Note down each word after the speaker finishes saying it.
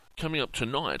coming up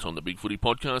tonight on the BigFooty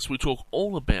podcast, we talk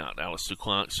all about Alistair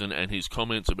Clarkson and his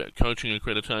comments about coaching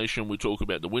accreditation. We talk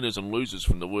about the winners and losers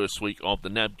from the worst week of the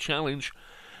NAB Challenge.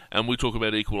 And we talk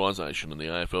about equalisation and the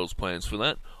AFL's plans for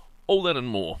that. All that and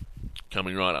more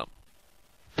coming right up.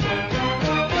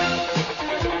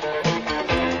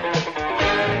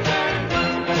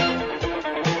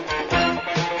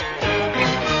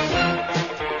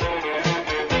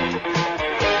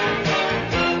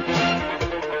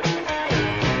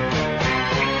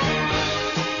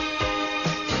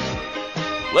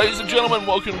 Ladies and gentlemen,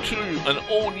 welcome to an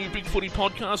all-new BigFooty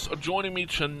podcast. Joining me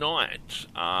tonight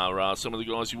are some of the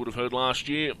guys you would have heard last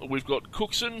year. We've got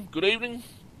Cooksen. Good evening.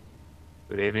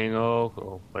 Good evening, all,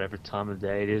 or whatever time of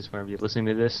day it is, wherever you're listening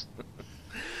to this.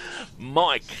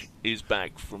 Mike is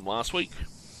back from last week.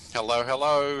 Hello,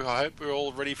 hello. I hope we're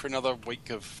all ready for another week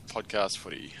of podcast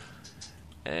footy.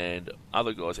 And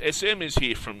other guys. SM is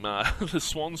here from the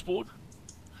Swans board.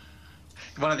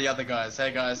 One of the other guys.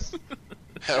 Hey, guys.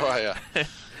 How are you?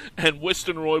 And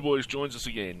Western Royboys joins us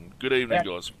again. Good evening,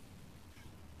 guys.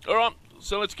 All right,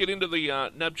 so let's get into the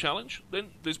NAB Challenge.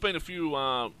 Then there's been a few,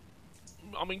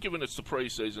 given it's the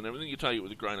pre-season and everything, you take it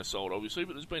with a grain of salt, obviously,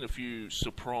 but there's been a few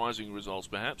surprising results,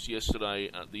 perhaps.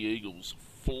 Yesterday, the Eagles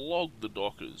flogged the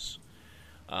Dockers,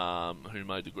 who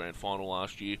made the grand final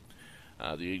last year.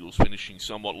 The Eagles finishing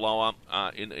somewhat lower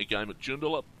in a game at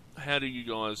Joondalup. How do you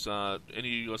guys, any of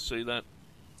you guys see that?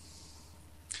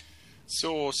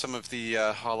 Saw some of the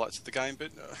highlights of the game,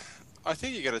 but I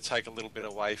think you've got to take a little bit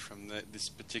away from this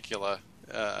particular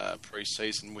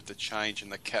pre-season with the change in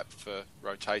the cap for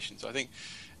rotations. I think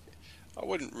I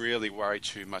wouldn't really worry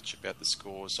too much about the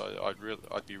scores.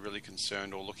 I'd be really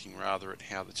concerned, or looking rather at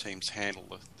how the teams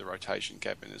handle the rotation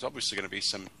cap. And there's obviously going to be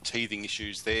some teething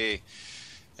issues there,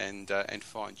 and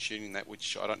fine-tuning that,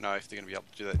 which I don't know if they're going to be able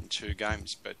to do that in 2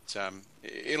 games. But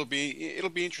it'll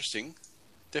be interesting,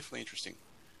 definitely interesting.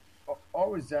 I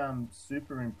was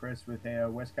super impressed with how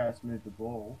West Coast moved the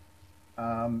ball.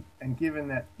 And given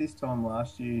that this time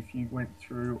last year, if you went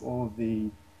through all of the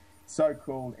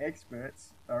so-called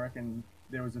experts, I reckon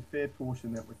there was a fair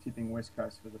portion that were tipping West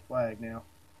Coast for the flag. Now,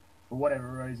 for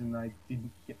whatever reason, they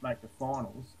didn't make the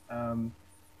finals.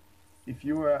 If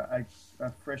you were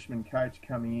a freshman coach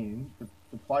coming in,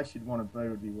 the place you'd want to be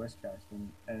would be West Coast.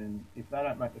 And if they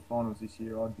don't make the finals this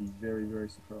year, I'd be very, very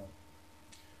surprised.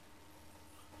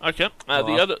 Okay.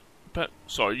 The other...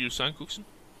 Sorry, you were saying, Cooksen?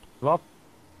 Well,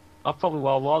 I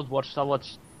watched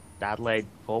Adelaide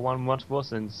 4-1 once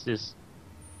was, and it's just,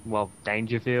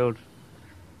 Dangerfield.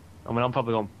 I mean, I'm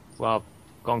probably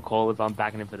going call if I'm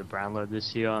backing him for the Brownlow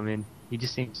this year. I mean, he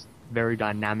just seems very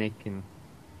dynamic in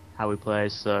how he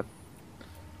plays, so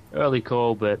early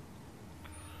call, but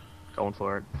going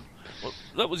for it. Well,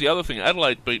 that was the other thing.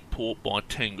 Adelaide beat Port by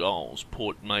 10 goals.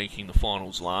 Port making the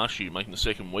finals last year, making the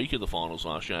second week of the finals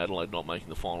last year. Adelaide not making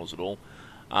the finals at all.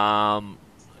 On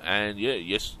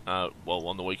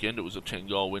the weekend it was a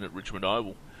 10-goal win at Richmond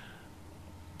Oval.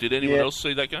 Did anyone else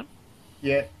see that game?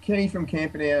 Yeah, Kenny from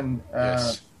Camperdown,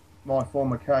 Yes. my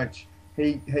former coach,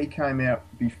 he came out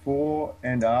before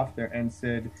and after and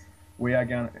said, we are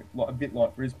going to, a bit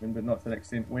like Brisbane, but not to that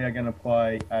extent, we are going to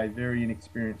play a very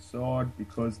inexperienced side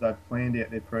because they've planned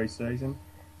out their pre-season,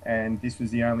 and this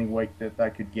was the only week that they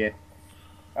could get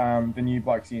the new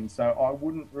blokes in. So I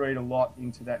wouldn't read a lot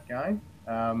into that game,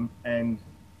 and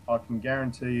I can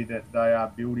guarantee you that they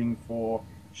are building for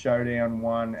Showdown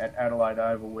 1 at Adelaide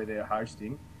Oval, where they're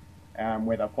hosting,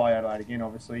 where they'll play Adelaide again,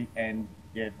 obviously, and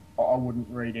yeah, I wouldn't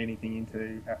read anything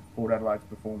into Port Adelaide's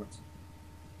performance.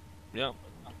 Yeah.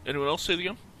 Anyone else see the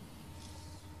game?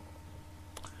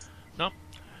 No?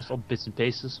 All bits and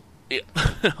pieces. Yeah.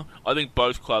 I think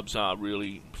both clubs are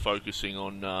really focusing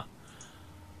on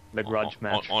The grudge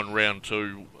match. On round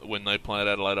 2 when they play at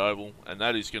Adelaide Oval, and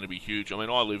that is going to be huge. I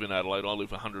mean, I live in Adelaide. I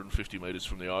live 150 metres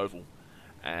from the Oval,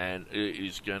 and it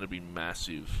is going to be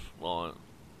massive. Like,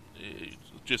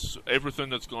 just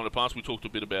everything that's gone to pass. We talked a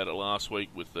bit about it last week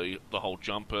with the whole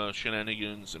jumper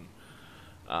shenanigans, and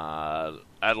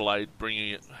Adelaide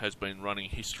has been running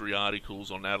history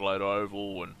articles on Adelaide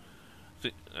Oval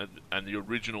and the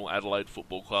original Adelaide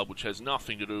Football Club, which has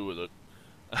nothing to do with it.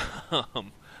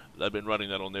 They've been running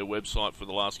that on their website for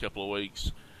the last couple of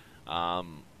weeks.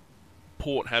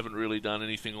 Port haven't really done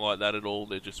anything like that at all.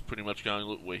 They're just pretty much going,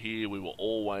 look, we're here, we were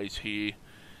always here.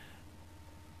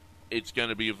 It's going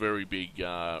to be a very big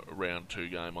round 2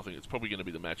 game. I think it's probably going to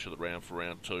be the match of the round for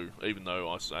round 2, even though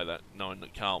I say that knowing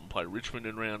that Carlton play Richmond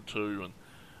in round 2, and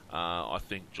I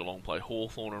think Geelong play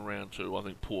Hawthorn in round 2. I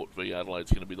think Port v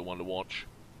Adelaide's going to be the one to watch.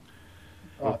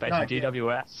 We'll bet you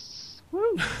GWS.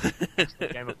 Woo!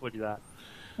 Game of footy that.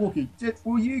 Wookie,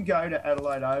 will you go to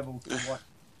Adelaide Oval to watch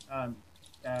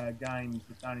games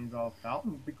that don't involve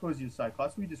Carlton because you're so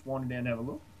close? Will you just wander down and have a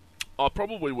look? I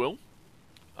probably will,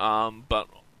 but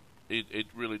it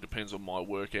really depends on my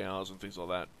work hours and things like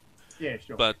that. Yeah,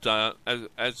 sure. But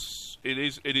as it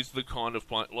is the kind of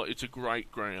play, like, it's a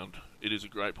great ground. It is a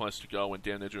great place to go. I went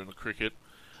down there during the cricket,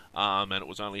 and it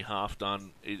was only half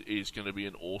done. It is going to be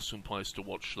an awesome place to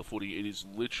watch the footy. It is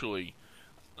literally,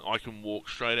 I can walk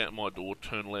straight out my door,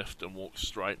 turn left, and walk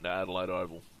straight into Adelaide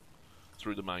Oval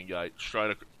through the main gate.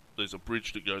 There's a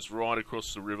bridge that goes right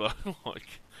across the river,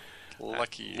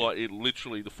 Lucky. Like it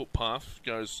literally, the footpath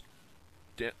goes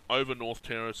down, over North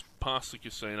Terrace, past the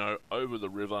casino, over the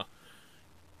river,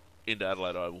 into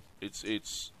Adelaide Oval.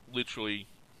 It's literally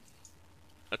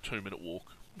a 2-minute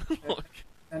walk.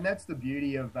 And that's the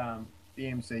beauty of the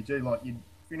MCG. Like, you'd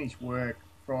finish work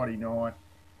Friday night,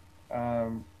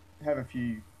 have a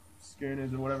few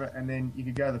schooners or whatever, and then you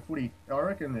could go to the footy. I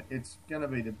reckon that it's going to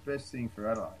be the best thing for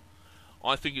Adelaide.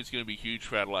 I think it's going to be huge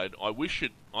for Adelaide. I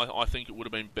think it would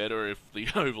have been better if the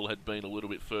Oval had been a little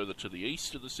bit further to the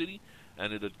east of the city,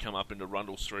 and it had come up into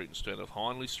Rundle Street instead of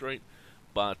Hindley Street.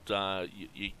 But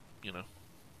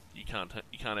you can't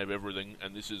have everything,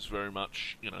 and this is very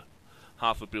much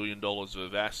 $500 million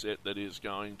of asset that is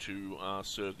going to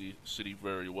serve the city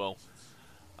very well.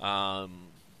 I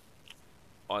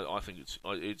think it's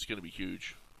going to be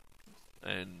huge,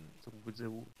 and So would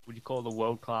you call it a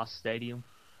world-class stadium?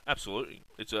 absolutely,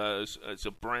 it's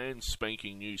a brand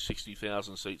spanking new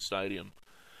 60,000 seat stadium,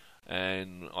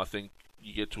 and I think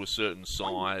you get to a certain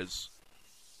size,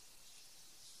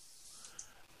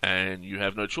 and you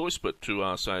have no choice but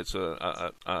to say it's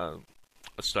a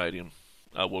stadium,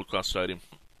 a world-class stadium.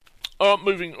 All right,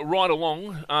 moving right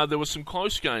along, there were some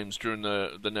close games during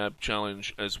the NAB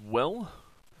Challenge as well.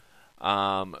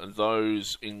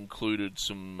 Those included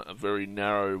some very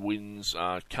narrow wins.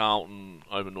 Carlton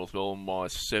over North Melbourne by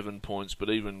 7 points, but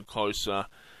even closer,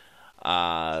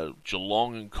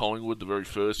 Geelong and Collingwood, the very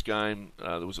first game,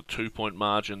 there was a 2-point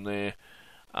margin there.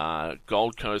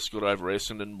 Gold Coast got over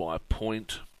Essendon by a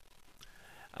point.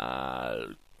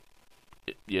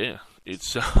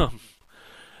 It's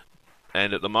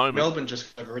and at the moment, Melbourne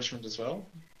just got over Richmond as well.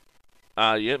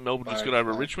 Melbourne just got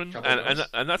over Richmond,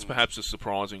 and that's perhaps a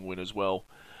surprising win as well.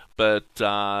 But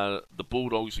the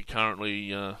Bulldogs are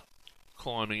currently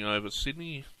climbing over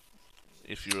Sydney.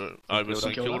 If you're over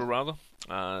St Kilda, rather,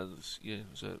 there's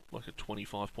like a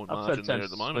 25-point margin there at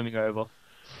the moment. Swimming over.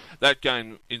 That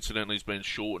game, incidentally, has been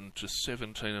shortened to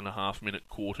 17.5-minute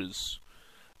quarters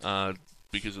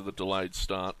because of the delayed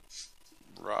start.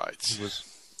 Right.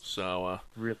 So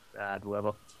Real bad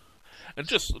weather. And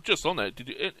just on that,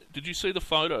 did you see the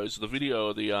photos, the video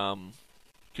of the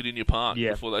Cardinia Park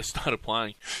before they started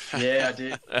playing? Yeah, I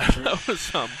did. That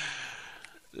was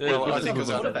Well, I think it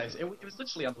was water-based. It was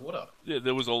literally underwater. Yeah,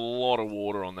 there was a lot of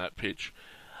water on that pitch.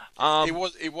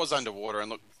 It was underwater,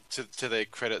 and look, to their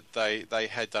credit, they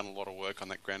had done a lot of work on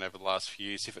that ground over the last few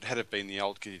years. If it had been the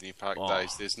old Cardinia Park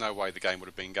days, there's no way the game would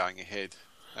have been going ahead.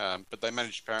 But they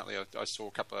managed, apparently, I saw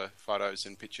a couple of photos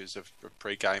and pictures of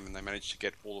pre-game, and they managed to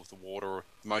get all of the water, or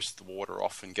most of the water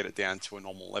off, and get it down to a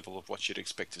normal level of what you'd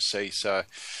expect to see. So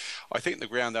I think the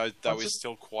ground, though is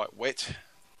still quite wet.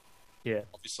 Yeah.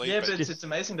 Obviously. Yeah, but it's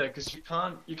amazing, though, because you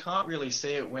can't really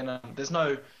see it when there's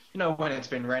no... when it's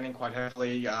been raining quite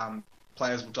heavily,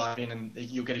 players will dive in and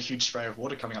you'll get a huge spray of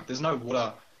water coming up. There's no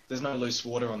water. There's no loose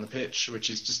water on the pitch, which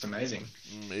is just amazing.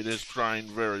 It is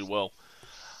drained very well.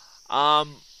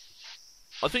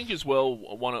 I think as well,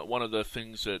 one of the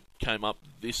things that came up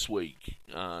this week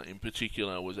in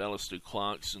particular was Alistair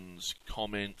Clarkson's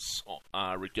comments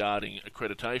regarding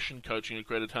accreditation, coaching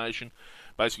accreditation,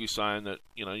 basically saying that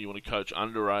you want to coach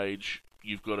underage,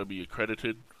 you've got to be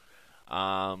accredited.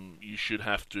 You should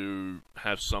have to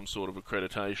have some sort of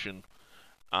accreditation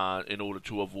in order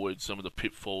to avoid some of the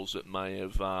pitfalls that may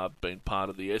have been part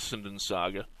of the Essendon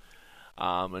saga.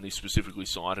 And he specifically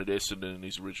cited Essendon in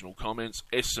his original comments.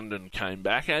 Essendon came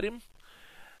back at him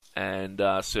and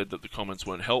said that the comments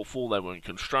weren't helpful, they weren't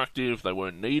constructive, they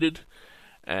weren't needed.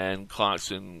 And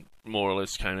Clarkson more or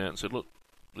less came out and said, look,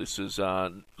 this has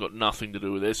got nothing to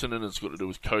do with Essendon, it's got to do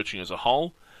with coaching as a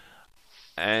whole.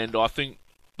 And I think,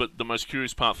 but the most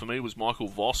curious part for me was Michael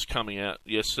Voss coming out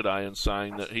yesterday and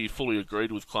saying that he fully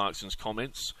agreed with Clarkson's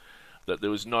comments, that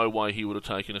there was no way he would have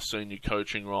taken a senior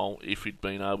coaching role if he'd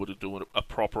been able to do a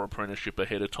proper apprenticeship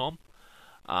ahead of time,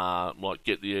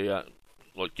 get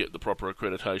the proper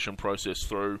accreditation process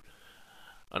through.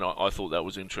 And I thought that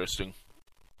was interesting.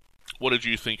 What did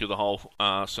you think of the whole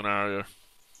scenario?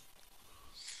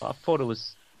 I thought it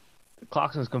was...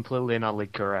 Clarkson's completely and utterly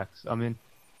correct. I mean,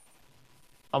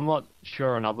 I'm not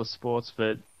sure on other sports,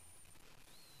 but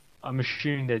I'm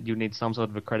assuming that you need some sort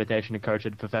of accreditation to coach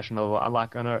at a professional level.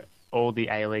 I know all the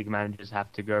A-League managers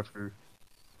have to go through,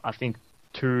 I think,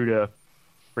 2 to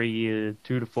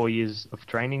 4 years of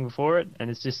training before it, and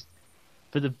it's just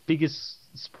for the biggest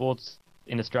sports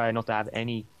in Australia not to have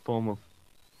any form of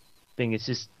thing. It's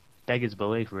just beggars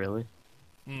belief, really.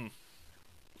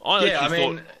 I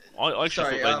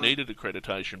actually thought they needed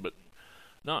accreditation, but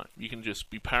no, you can just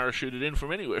be parachuted in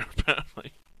from anywhere,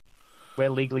 apparently. We're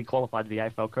legally qualified to be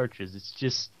AFL coaches. It's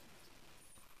just,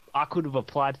 I could have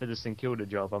applied for the St Kilda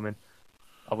job. I mean,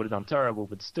 I would have done terrible,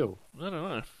 but still. I don't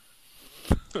know.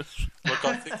 Look,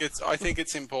 I think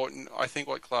it's important. I think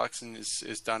what Clarkson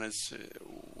is done is,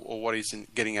 or what he's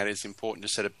getting at, is important to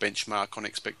set a benchmark on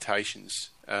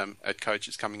expectations at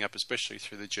coaches coming up, especially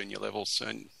through the junior levels.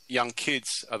 And young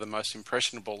kids are the most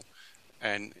impressionable,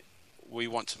 and we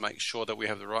want to make sure that we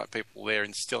have the right people there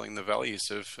instilling the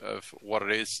values of what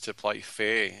it is to play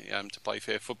fair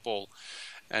football,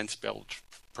 and to be able to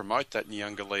promote that in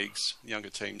younger leagues, younger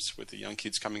teams with the young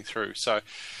kids coming through. So,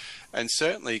 and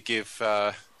certainly give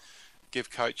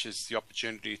coaches the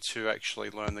opportunity to actually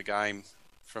learn the game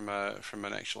from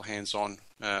an actual hands-on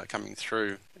coming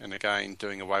through, and again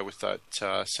doing away with that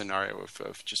scenario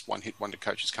of just one-hit wonder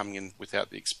coaches coming in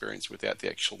without the experience, without the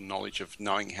actual knowledge of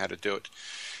knowing how to do it,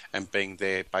 and being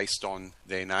there based on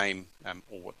their name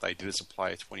or what they did as a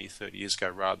player 20 or 30 years ago,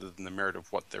 rather than the merit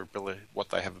of what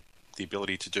they have the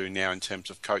ability to do now in terms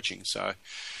of coaching. So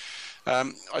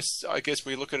I guess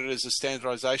we look at it as a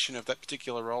standardisation of that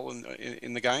particular role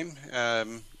in the game,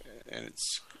 and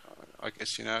it's, I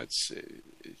guess, it's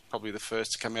probably the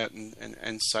first to come out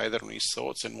and say that on his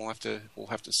thoughts, and we'll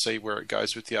have to see where it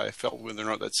goes with the AFL, whether or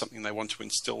not that's something they want to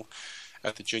instill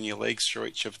at the junior leagues through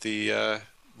each of the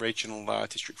regional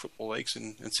district football leagues,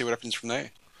 and see what happens from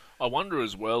there. I wonder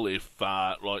as well if,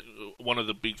 like, one of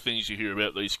the big things you hear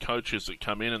about these coaches that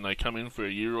come in, and they come in for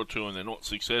a year or two and they're not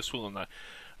successful, and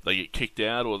they get kicked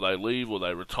out, or they leave, or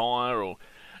they retire, or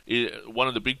one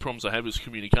of the big problems they have is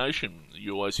communication.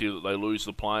 You always hear that they lose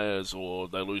the players, or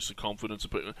they lose the confidence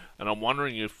of people, and I'm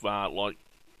wondering if, like,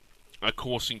 a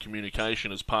course in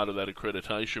communication as part of that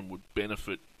accreditation would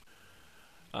benefit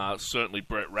certainly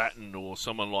Brett Ratton or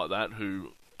someone like that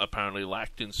who apparently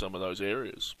lacked in some of those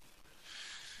areas.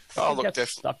 I think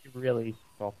that's stuff you really,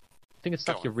 I think it's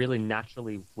stuff you really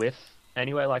naturally with.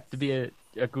 Anyway, like, to be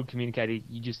a good communicator,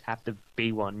 you just have to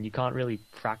be one. You can't really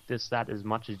practice that as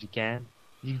much as you can.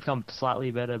 You can become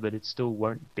slightly better, but it still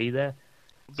won't be there.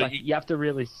 But you have to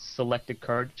really select a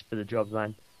coach for the job,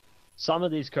 man. Some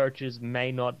of these coaches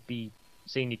may not be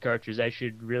senior coaches. They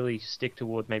should really stick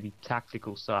toward maybe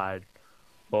tactical side,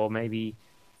 or maybe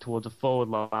towards a forward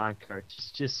line coach.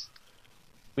 It's just,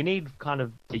 we need kind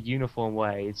of a uniform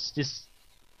way. It's just,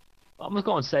 I'm not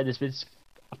going to say this, but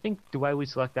I think the way we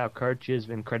select our coaches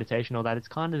and accreditation, all that, it's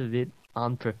kind of a bit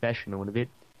unprofessional and a bit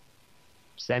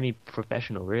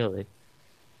semi-professional, really.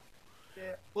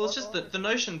 Yeah. Well, it's just the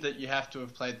notion that you have to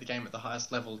have played the game at the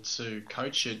highest level to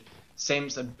coach it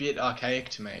seems a bit archaic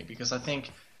to me, because I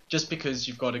think just because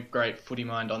you've got a great footy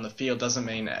mind on the field doesn't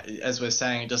mean, as we're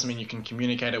saying, it doesn't mean you can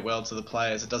communicate it well to the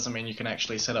players. It doesn't mean you can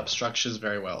actually set up structures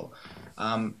very well.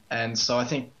 And so I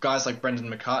think guys like Brendan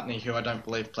McCartney, who I don't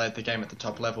believe played the game at the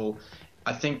top level,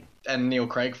 I think, and Neil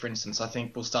Craig, for instance, I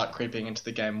think will start creeping into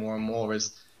the game more and more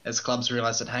as clubs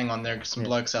realise that, hang on, there are some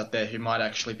blokes out there who might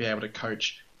actually be able to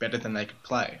coach better than they could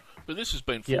play. But this has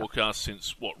been forecast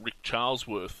since, Rick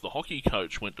Charlesworth, the hockey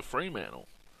coach, went to Fremantle.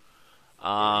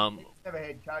 Never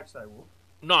head coach, though, Wolf.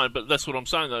 No, but that's what I'm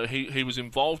saying, though. He was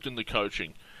involved in the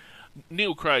coaching.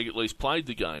 Neil Craig at least played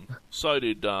the game. So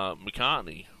did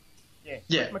McCartney.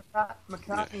 Yeah.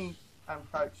 McCartney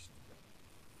coached.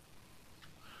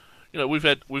 We've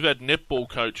had netball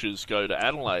coaches go to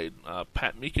Adelaide.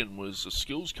 Pat Micken was a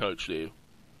skills coach there,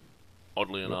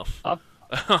 oddly enough.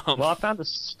 Well, I found a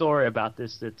story about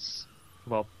this that's,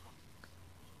 well,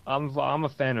 I'm a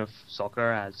fan of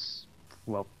soccer, as,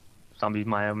 well, some of you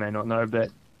may or may not know, but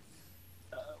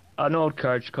an old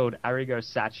coach called Arrigo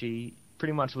Sacchi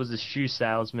pretty much was a shoe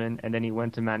salesman, and then he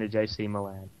went to manage AC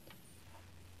Milan.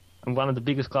 And one of the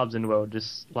biggest clubs in the world,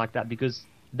 just like that, because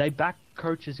they back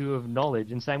coaches who have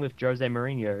knowledge, and same with Jose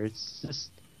Mourinho. It's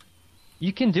just,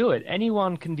 you can do it.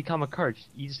 Anyone can become a coach.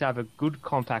 You just have a good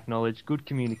compact knowledge, good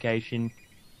communication,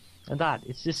 and that.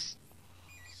 It's just,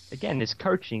 again, it's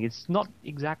coaching. It's not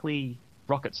exactly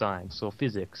rocket science or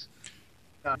physics.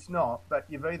 No, it's not, but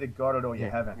you've either got it or you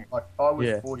haven't. Like, I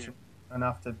was fortunate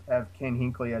enough to have Ken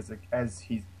Hinkley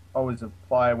I was a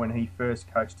player when he first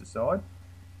coached a side,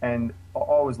 and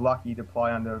I was lucky to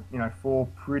play under, 4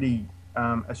 pretty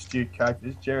astute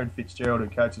coaches. Jared Fitzgerald, who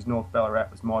coaches North Ballarat,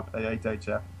 was my PE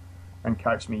teacher and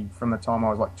coached me from the time I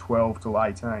was like 12 till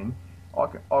 18.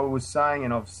 I was saying,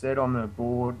 and I've said on the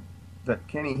board, that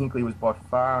Kenny Hinkley was by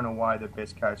far and away the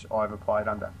best coach I ever played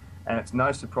under. And it's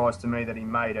no surprise to me that he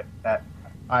made it at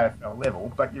AFL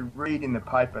level, but you read in the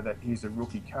paper that he's a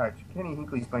rookie coach. Kenny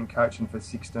Hinkley's been coaching for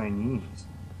 16 years.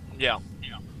 Yeah.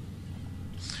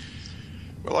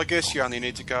 Well, I guess you only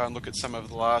need to go and look at some of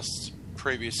the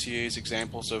previous years'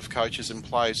 examples of coaches and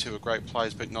players who are great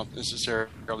players but not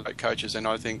necessarily great coaches, and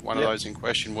I think one of those in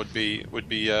question would be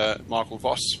Michael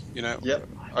Voss.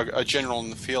 A general in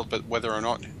the field, but whether or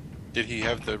not did he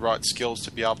have the right skills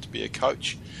to be able to be a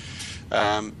coach.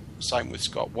 Same with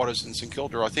Scott Waters in St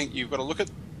Kilda. I think you've got to look at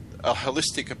a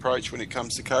holistic approach when it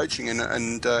comes to coaching,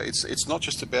 and it's not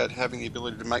just about having the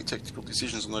ability to make technical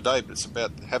decisions on the day, but it's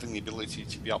about having the ability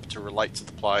to be able to relate to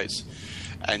the players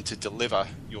and to deliver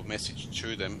your message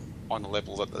to them on a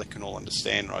level that they can all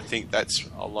understand. And I think that's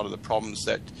a lot of the problems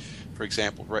that, for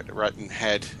example, Ratton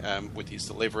had with his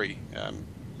delivery.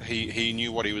 He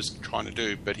knew what he was trying to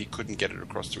do, but he couldn't get it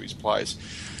across to his players.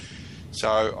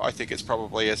 So I think it's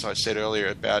probably, as I said earlier,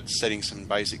 about setting some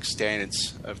basic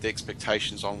standards of the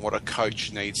expectations on what a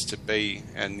coach needs to be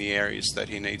and the areas that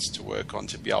he needs to work on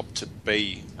to be able to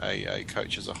be a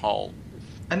coach as a whole.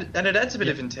 And it adds a bit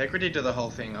of integrity to the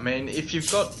whole thing. I mean, if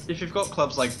you've got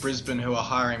clubs like Brisbane who are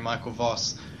hiring Michael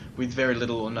Voss with very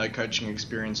little or no coaching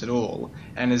experience at all,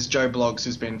 and as Joe Bloggs,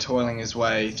 who's been toiling his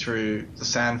way through the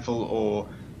Sandful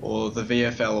or the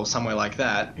VFL or somewhere like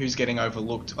that, who's getting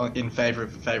overlooked in favour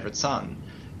of a favourite son.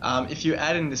 If you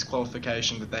add in this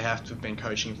qualification that they have to have been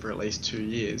coaching for at least 2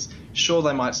 years, sure,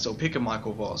 they might still pick a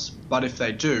Michael Voss, but if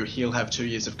they do, he'll have 2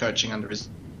 years of coaching under his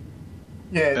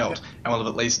belt and will have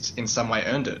at least in some way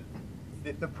earned it.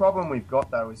 The problem we've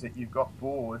got, though, is that you've got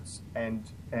boards and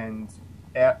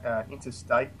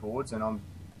interstate boards, and I'm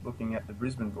looking at the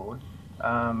Brisbane board,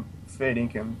 Fair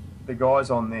Dinkum. The guys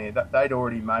on there, that they'd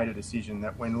already made a decision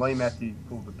that when Lee Matthews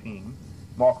pulled the pin,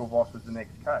 Michael Voss was the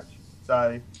next coach.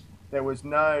 So there was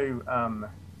no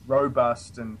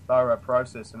robust and thorough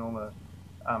process and all the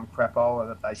crapola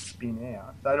that they spin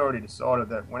out. They'd already decided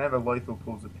that whenever Lethal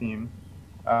pulls the pin,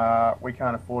 we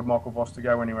can't afford Michael Voss to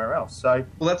go anywhere else. So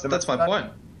that's my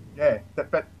point. Yeah,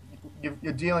 but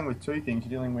you're dealing with two things.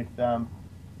 You're dealing with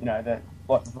that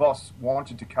like Voss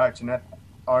wanted to coach, and that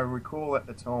I recall at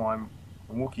the time.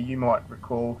 Wookie, you might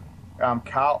recall,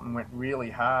 Carlton went really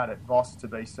hard at Voss to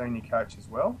be senior coach as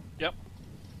well. Yep.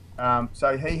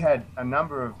 So he had a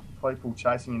number of people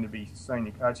chasing him to be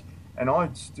senior coach, and I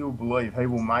still believe he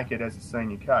will make it as a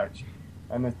senior coach.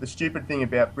 And the stupid thing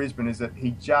about Brisbane is that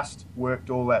he just worked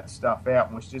all that stuff out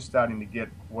and was just starting to get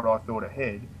what I thought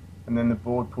ahead, and then the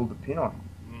board pulled the pin on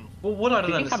him. Well, what I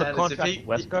don't Did he have a understand contract is with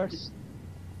West Coast?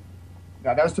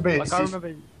 No, that was to be Like, I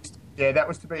remember. Yeah, that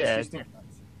was to be assistant coach.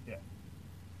 Yeah.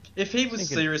 if he was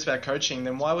serious about coaching,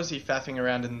 then why was he faffing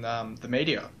around in the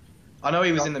media? I know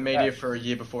he was in the media for a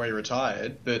year before he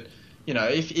retired, but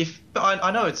if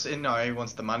I know he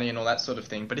wants the money and all that sort of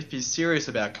thing, but if he's serious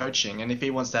about coaching and if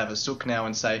he wants to have a sook now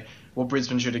and say, well,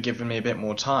 Brisbane should have given me a bit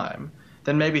more time,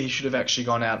 then maybe he should have actually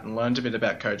gone out and learned a bit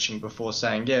about coaching before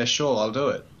saying, yeah, sure, I'll do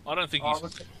it. I don't think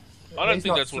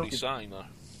that's what he's saying, though.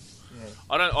 Yeah.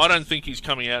 I don't think he's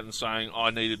coming out and saying I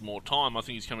needed more time. I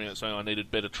think he's coming out saying I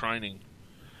needed better training.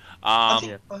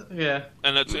 Yeah.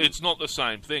 And it's not the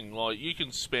same thing. Like, you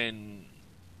can spend...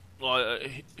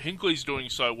 Hinkley's doing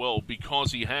so well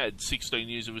because he had 16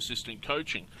 years of assistant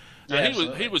coaching. And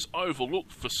he was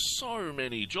overlooked for so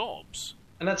many jobs.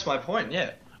 And that's my point,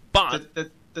 yeah. But...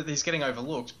 That he's getting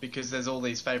overlooked because there's all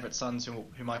these favourite sons who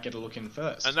might get a look in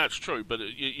first. And that's true, but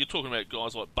you're talking about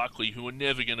guys like Buckley who are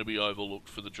never going to be overlooked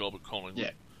for the job at Collingwood.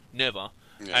 Yeah. Never.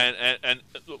 Yeah. And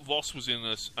Voss was in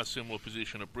a similar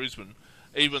position at Brisbane,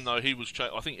 even though he was...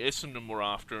 I think Essendon were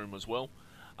after him as well.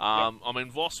 I mean,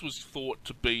 Voss was thought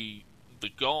to be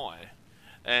the guy,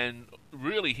 and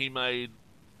really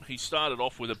he started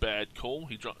off with a bad call.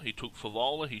 He took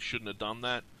Favola. He shouldn't have done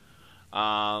that.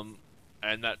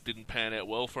 And that didn't pan out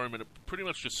well for him, and it pretty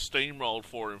much just steamrolled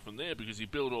for him from there because he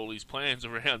built all his plans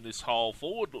around this whole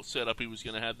forward setup he was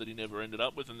going to have that he never ended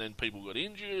up with, and then people got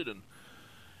injured, and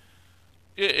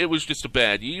it was just a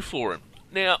bad year for him.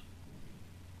 Now,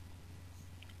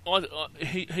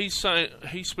 he's saying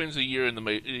he spends a year in the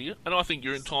media, and I think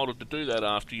you're entitled to do that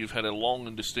after you've had a long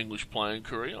and distinguished playing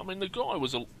career. I mean, the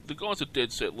guy's a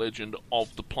dead set legend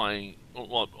of the playing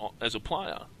as a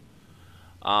player.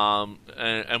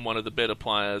 And one of the better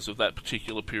players of that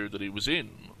particular period that he was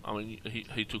in. I mean,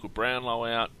 he took a Brownlow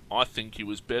out. I think he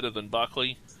was better than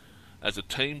Buckley as a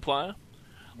team player.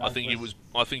 I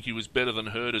think he was better than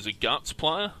Hurd as a guts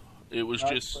player. It was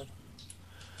just.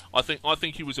 I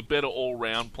think he was a better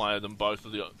all-round player than both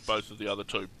of the other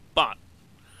two. But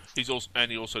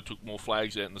he also took more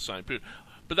flags out in the same period.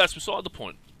 But that's beside the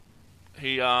point.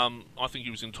 I think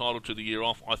he was entitled to the year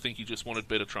off. I think he just wanted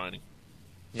better training.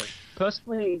 Yeah.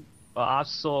 Personally, I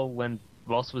saw when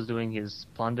Ross was doing his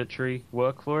punditry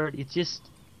work for it, just,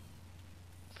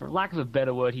 for lack of a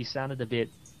better word, he sounded a bit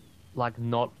like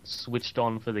not switched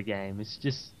on for the game. It's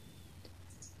just,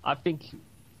 I think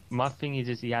my thing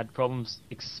is he had problems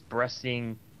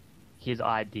expressing his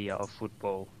idea of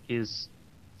football, his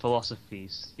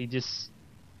philosophies.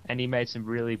 He made some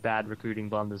really bad recruiting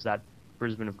blunders that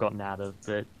Brisbane have gotten out of.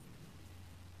 But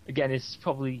again, it's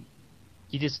probably,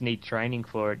 you just need training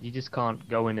for it. You just can't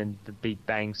go in and be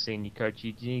bang senior coach.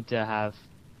 You need to have,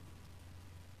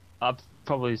 I'd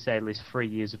probably say at least 3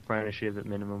 years apprenticeship at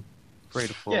minimum. 3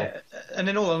 to 4. Yeah, and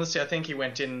in all honesty, I think he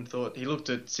went in and thought, he looked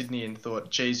at Sydney and thought,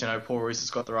 geez, Paul Roos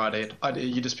has got the right idea.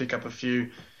 You just pick up a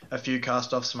few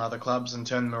cast-offs from other clubs and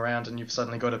turn them around, and you've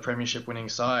suddenly got a premiership winning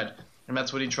side. And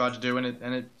that's what he tried to do, and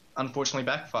it unfortunately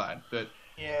backfired. But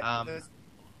yeah,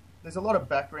 there's a lot of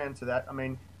background to that. I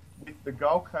mean, with the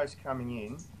Gold Coast coming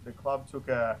in, the club took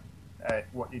a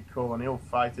what you'd call an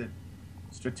ill-fated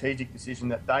strategic decision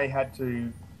that they had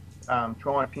to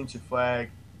try and pinch a flag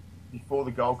before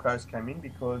the Gold Coast came in,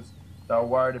 because they were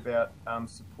worried about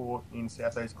support in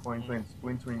South East Queensland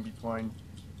splintering between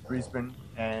Brisbane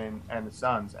and the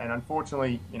Suns. And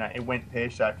unfortunately, it went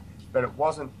pear-shaped. But it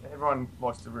wasn't, everyone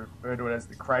likes to refer to it as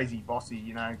the crazy bossy,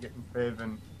 getting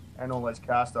Fev and all those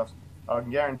cast-offs. I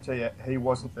can guarantee you he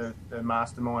wasn't the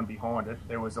mastermind behind it.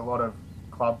 There was a lot of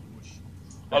club push.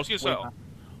 I was going to say,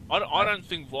 I don't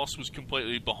think Voss was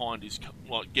completely behind his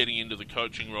getting into the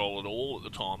coaching role at all at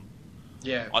the time.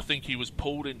 Yeah, I think he was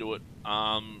pulled into it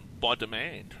by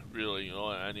demand, really,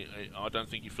 and I don't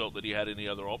think he felt that he had any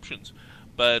other options.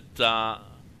 But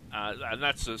and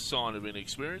that's a sign of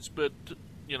inexperience. But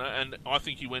and I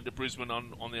think he went to Brisbane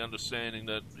on the understanding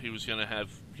that he was going to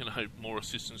have more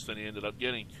assistance than he ended up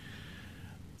getting.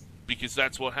 Because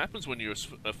that's what happens when you're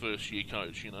a first-year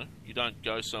coach. You don't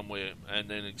go somewhere and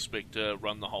then expect to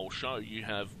run the whole show. You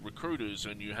have recruiters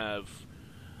and you have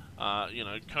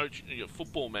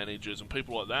football managers and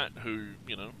people like that who,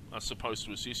 are supposed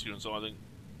to assist you. And so I think,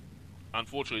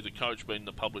 unfortunately, the coach being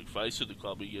the public face of the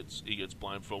club, he gets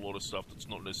blamed for a lot of stuff that's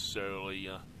not necessarily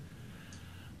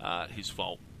his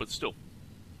fault. But still.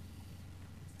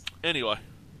 Anyway,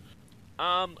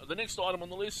 the next item on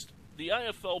the list, the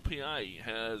AFLPA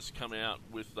has come out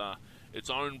with its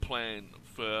own plan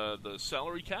for the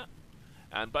salary cap.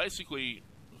 And basically,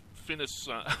 Finnis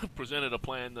presented a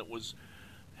plan that was,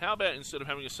 how about instead of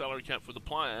having a salary cap for the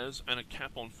players and a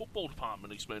cap on football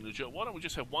department expenditure, why don't we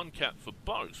just have one cap for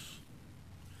both?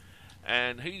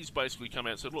 And he's basically come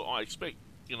out and said, look, I expect,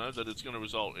 that it's going to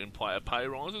result in player pay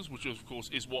rises, which of course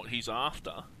is what he's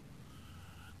after,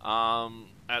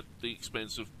 at the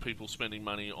expense of people spending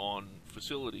money on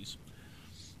facilities.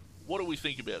 What do we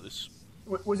think about this?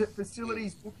 Was it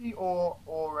facilities, Bookie, or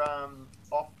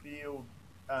off-field?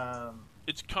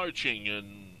 It's coaching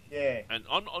and... Yeah. And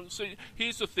see,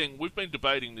 here's the thing. We've been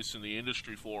debating this in the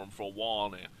industry forum for a while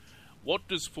now. What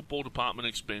does football department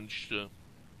expenditure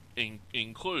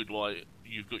include? Like,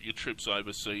 you've got your trips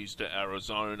overseas to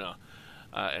Arizona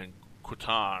and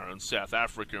Qatar and South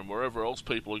Africa and wherever else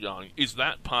people are going. Is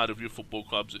that part of your football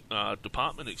club's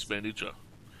department expenditure?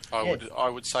 I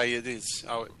would say it is.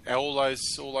 All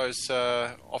those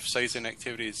off-season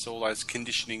activities, all those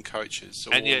conditioning coaches,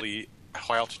 all the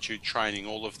high-altitude training,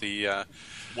 all of the...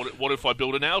 What if I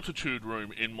build an altitude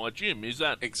room in my gym? Is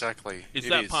that... Exactly. Is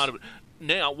that part of it?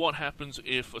 Now, what happens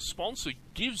if a sponsor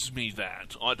gives me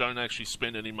that? I don't actually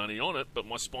spend any money on it, but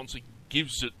my sponsor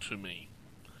gives it to me.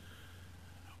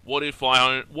 What if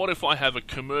I have a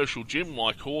commercial gym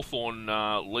like Hawthorn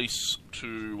lease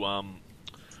to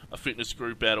a fitness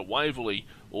group out at Waverley,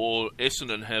 or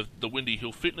Essendon have the Windy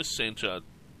Hill Fitness Centre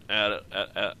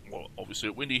obviously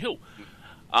at Windy Hill?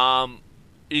 What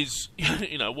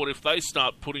if they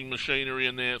start putting machinery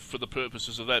in there for the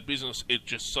purposes of that business? It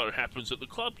just so happens that the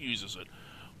club uses it.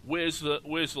 Where's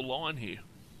the line here?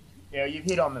 Yeah, you've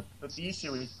hit on the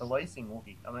issue is policing,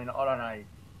 Wookie. I mean, I don't know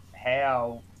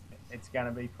how it's going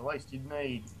to be policed. You'd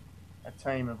need a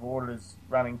team of auditors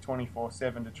running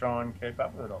 24/7 to try and keep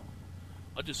up with it all.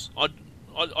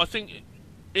 I think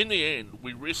in the end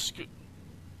we risk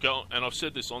and I've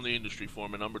said this on the industry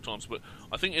forum a number of times, but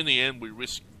I think in the end we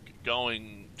risk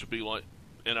going to be like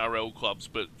NRL clubs,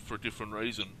 but for a different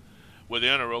reason, where the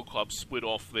NRL clubs split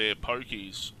off their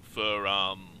pokies for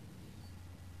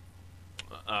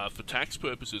for tax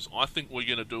purposes. I think we're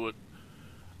going to do it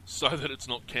so that it's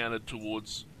not counted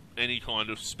towards any kind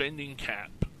of spending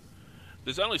cap.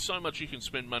 There's only so much you can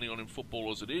spend money on in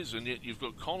football as it is, and yet you've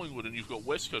got Collingwood and you've got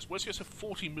West Coast. West Coast have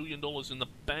 $40 million in the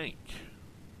bank.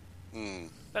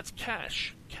 That's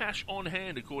cash on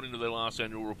hand, according to their last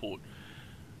annual report.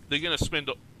 They're going to spend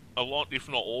a lot, if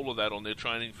not all of that, on their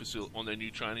training on their new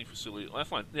training facility at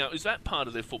Laughlane. Now, is that part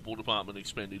of their football department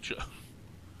expenditure?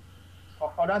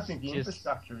 I don't think the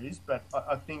infrastructure is, but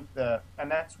I think and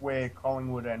that's where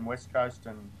Collingwood and West Coast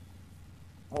and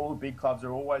all the big clubs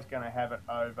are always going to have it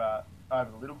over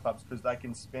the little clubs because they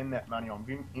can spend that money on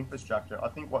infrastructure. I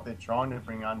think what they're trying to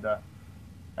bring under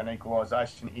an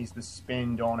equalisation is the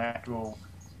spend on actual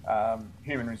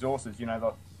human resources, like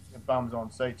the bums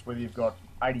on seats, whether you've got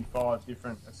 85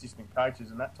 different assistant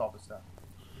coaches and that type of stuff.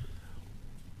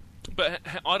 But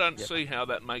I don't see how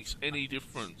that makes any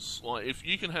difference. Like, if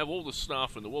you can have all the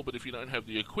staff in the world, but if you don't have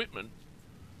the equipment,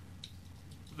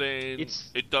 then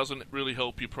it doesn't really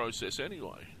help your process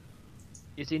anyway.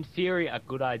 It's in theory a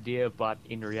good idea, but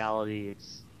in reality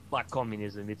it's like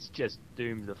communism. It's just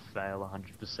doomed to fail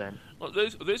 100%. Well,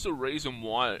 there's a reason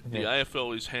why the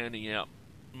AFL is handing out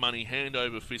money hand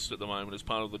over fist at the moment as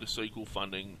part of the sequel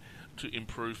funding to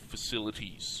improve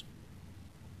facilities.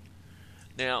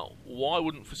 Now, why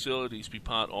wouldn't facilities be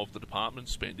part of the department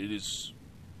spend? It is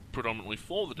predominantly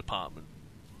for the department.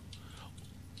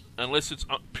 Unless it's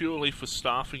purely for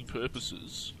staffing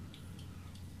purposes,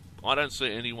 I don't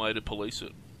see any way to police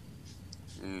it.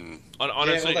 I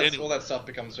don't see all that stuff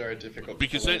becomes very difficult.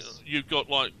 Because then you've got,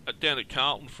 like, down at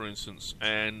Carlton, for instance,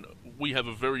 and we have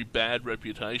a very bad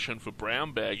reputation for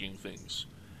brown bagging things.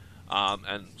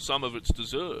 And some of it's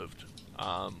deserved.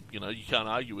 You can't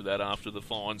argue with that after the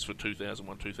fines for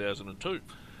 2001, 2002.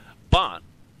 But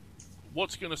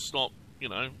what's going to stop,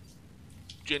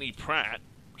 Jenny Pratt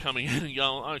coming in and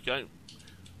going, okay,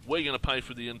 we're going to pay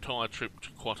for the entire trip to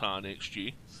Qatar next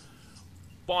year.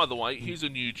 By the way, here's a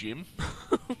new gym.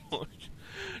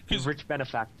 Rich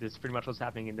benefactors, pretty much what's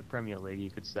happening in the Premier League, you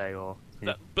could say, or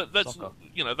but that's soccer.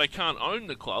 They can't own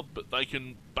the club, but they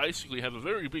can basically have a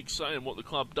very big say in what the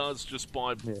club does just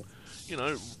by,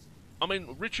 I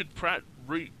mean, Richard Pratt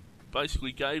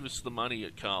basically gave us the money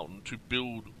at Carlton to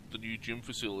build the new gym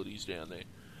facilities down there.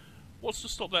 What's to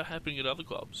stop that happening at other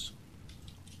clubs?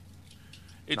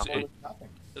 Nothing.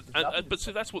 But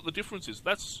see, that's what the difference is.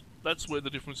 That's where the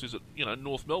difference is at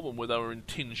North Melbourne, where they were in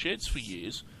tin sheds for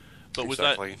years. But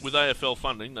exactly. with AFL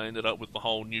funding, they ended up with the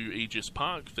whole new Aegis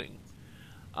Park thing.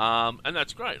 And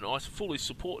that's great, and I fully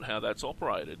support how that's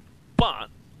operated. But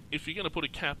if you're going to put a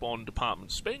cap on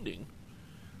department spending,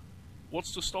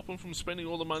 what's to stop them from spending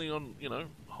all the money on,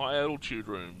 high altitude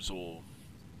rooms or,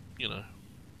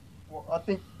 Well, I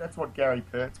think that's what Gary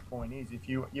Pert's point is. If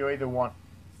you either want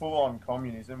full-on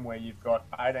communism, where you've got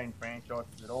 18 franchises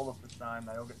that all look the same,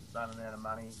 they all get the same amount of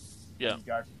money, and you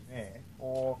go from there,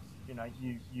 or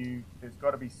there's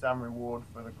got to be some reward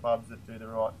for the clubs that do the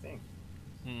right thing.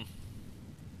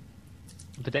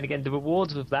 But then again, the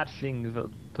rewards of that thing that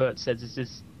Pert says is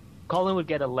just Colin would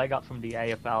get a leg up from the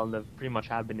AFL, and they pretty much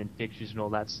have been in fixtures and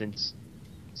all that since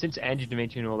Andrew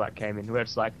Dimitri and all that came in, where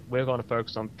it's like, we're going to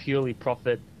focus on purely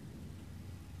profit.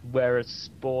 We're a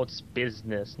sports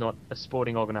business, not a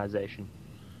sporting organisation.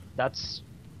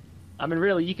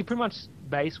 Really, you can pretty much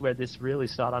base where this really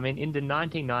started. I mean, in the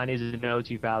 1990s and early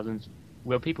 2000s,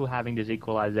 were people having these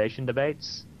equalisation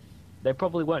debates? They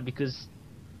probably weren't, because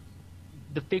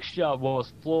the fixture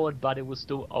was flawed, but it was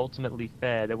still ultimately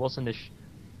fair. There wasn't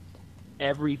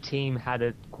every team had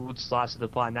a good slice of the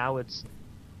pie. Now it's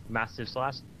massive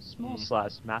slice, small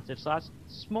slice, massive slice,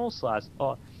 small slice.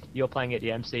 Oh, you're playing at the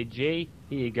MCG,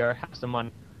 here you go, have some money.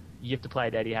 You have to play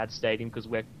at Etihad Stadium because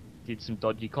we did some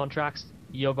dodgy contracts.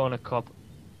 You're going to cop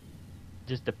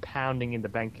just a pounding in the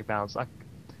bank balance. I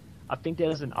think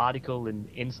there's an article in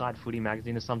Inside Footy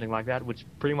magazine or something like that, which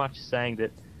pretty much is saying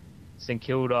that St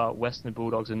Kilda, Western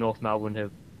Bulldogs and North Melbourne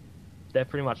they're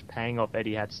pretty much paying off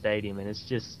Etihad Stadium, and it's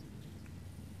just,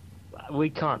 we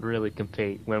can't really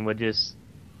compete when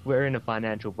we're in a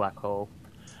financial black hole.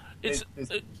 Look,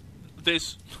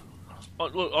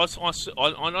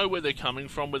 I know where they're coming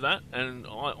from with that, and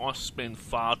I spend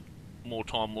far more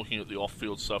time looking at the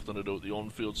off-field stuff than I do at the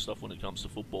on-field stuff when it comes to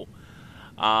football.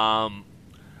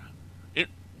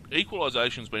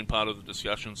 Equalisation's been part of the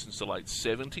discussion since the late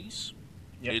 70s.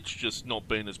 Yep. It's just not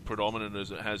been as predominant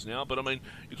as it has now. But, I mean,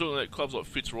 you're talking about clubs like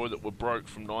Fitzroy that were broke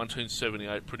from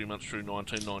 1978 pretty much through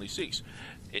 1996.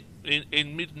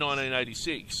 In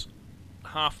mid-1986,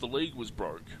 half the league was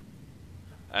broke.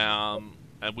 Go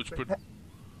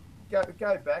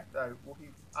back, though.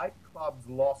 8 clubs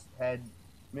had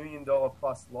 $1 million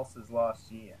plus losses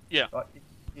last year. Yeah. Like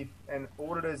and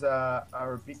auditors are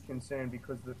a bit concerned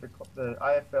because the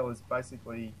AFL is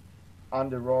basically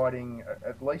underwriting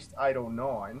at least 8 or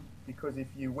 9, because if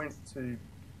you went to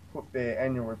put their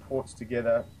annual reports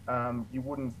together,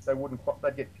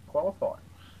 they'd get qualified.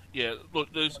 Yeah,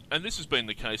 look, this has been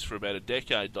the case for about a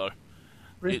decade, though.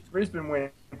 Brisbane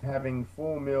went having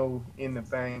 $4 million in the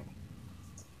bank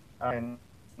and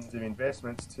of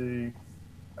investments to,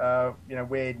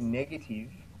 we're negative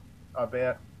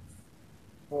about.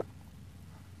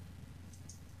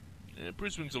 Yeah,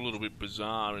 Brisbane's a little bit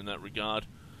bizarre in that regard.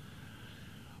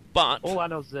 But all I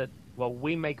know is that,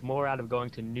 we make more out of going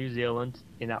to New Zealand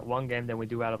in that one game than we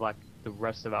do out of the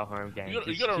rest of our home games.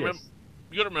 You got to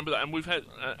remember that, and we've had,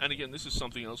 and again, this is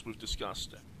something else we've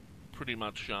discussed pretty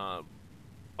much a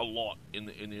lot in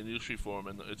the industry forum,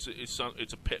 and it's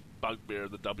a pet bugbear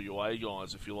of the WA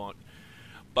guys, if you like.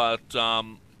 But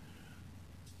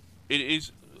it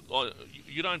is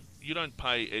you don't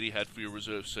pay Etihad for your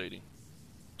reserve seating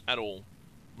at all.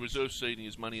 Reserve seating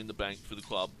is money in the bank for the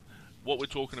club. What we're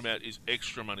talking about is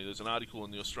extra money. There's an article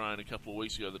in the Australian a couple of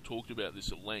weeks ago that talked about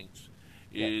this at length.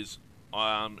 The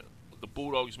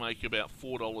Bulldogs make about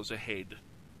 $4 a head.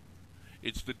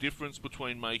 It's the difference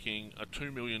between making a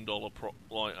 $2 million profit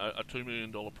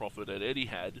at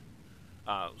Etihad,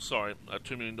 a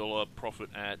 $2 million profit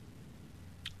at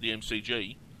the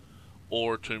MCG,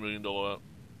 or a $2 million or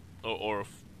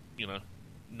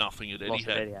nothing at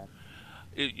Etihad.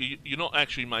 You're not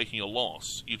actually making a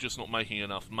loss. You're just not making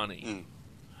enough money.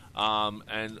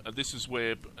 And this is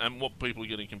where, and what people are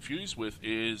getting confused with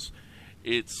is,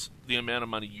 it's the amount of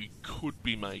money you could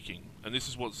be making. And this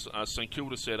is what St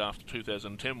Kilda said after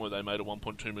 2010, where they made a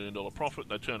 $1.2 million profit.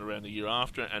 They turned around the year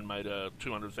after and made a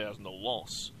 $200,000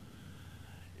 loss.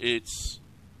 You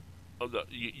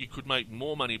could make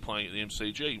more money playing at the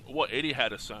MCG. What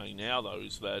Etihad are saying now, though,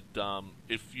 is that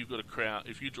if you've got a crowd,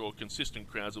 if you draw consistent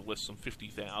crowds of less than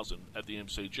 50,000 at the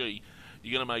MCG,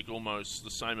 you're going to make almost the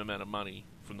same amount of money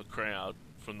from the crowd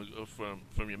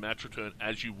from your match return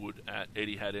as you would at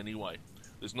Etihad anyway.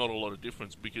 There's not a lot of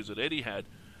difference, because at Etihad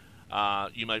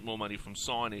you make more money from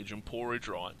signage and porridge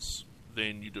rights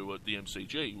than you do at the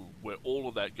MCG, where all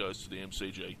of that goes to the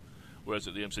MCG. Whereas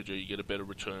at the MCG you get a better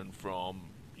return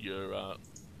from your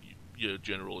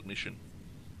general admission.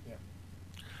 Yeah.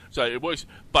 So it works,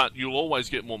 but you'll always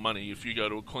get more money if you go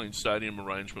to a clean stadium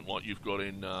arrangement like you've got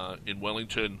in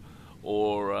Wellington,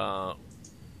 or a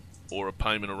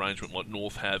payment arrangement like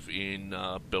North have in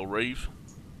Bellerive,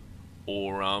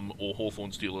 or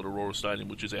Hawthorn's deal at Aurora Stadium,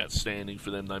 which is outstanding for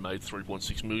them. They made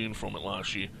 $3.6 million from it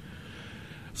last year.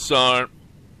 So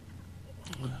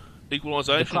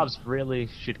equalisation. The clubs really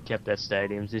should have kept their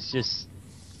stadiums. It's just,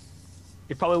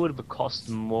 it probably would have cost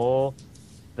more,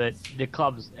 but the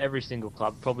clubs, every single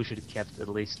club, probably should have kept at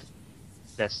least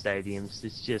their stadiums.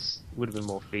 It's just would have been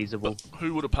more feasible. But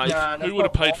who would have paid? Who would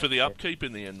have paid for the upkeep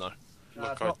in the end, though?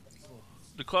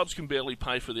 The clubs can barely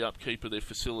pay for the upkeep of their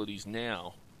facilities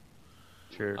now.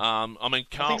 True. I think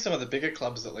some of the bigger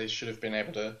clubs at least should have been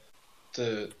able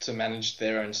to manage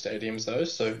their own stadiums, though.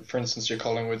 So, for instance, your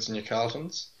Collingwoods and your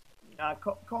Carltons.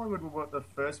 Collingwood were the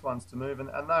first ones to move, and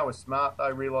they were smart.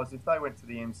 They realised if they went to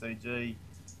the MCG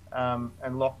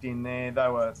and locked in there, they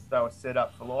were set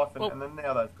up for life. And then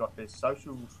now they've got their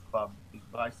social club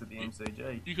based at the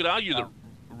MCG. You could argue that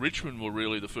Richmond were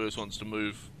really the first ones to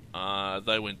move.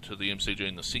 They went to the MCG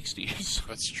in the 60s.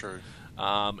 That's true.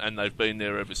 And they've been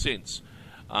there ever since.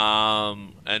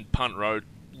 And Punt Road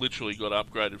literally got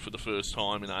upgraded for the first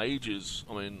time in ages.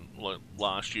 Like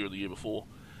last year or the year before.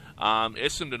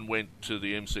 Essendon went to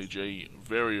the MCG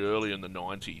very early in the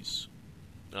 90s.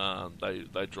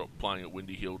 They dropped playing at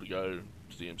Windy Hill to go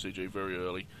to the MCG very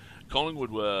early.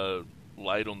 Collingwood were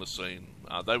late on the scene.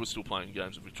 They were still playing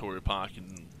games at Victoria Park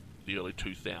in the early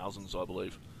 2000s, I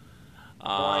believe.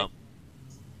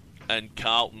 And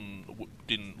Carlton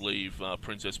didn't leave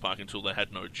Princess Park until they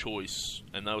had no choice,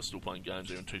 and they were still playing games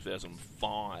there in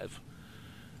 2005.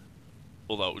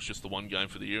 Although it was just the one game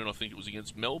for the year, and I think it was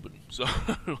against Melbourne. So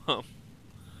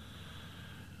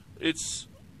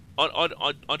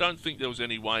I don't think there was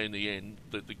any way in the end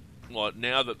that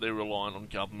now that they're relying on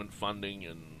government funding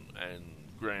and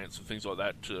grants and things like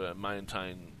that to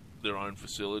maintain their own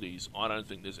facilities, I don't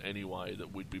think there's any way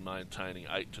that we'd be maintaining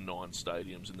 8 to 9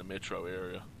 stadiums in the metro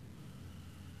area.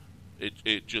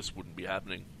 It just wouldn't be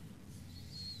happening.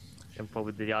 And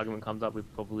probably the argument comes up, we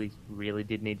probably really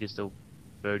did need just a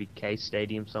 30k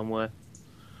stadium somewhere.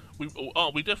 We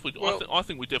definitely. Well, I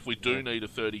think we definitely do need a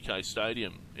 30k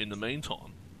stadium in the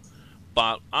meantime.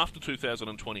 But after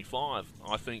 2025,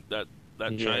 I think that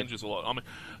changes a lot.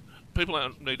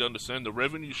 people need to understand the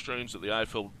revenue streams that the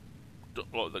AFL,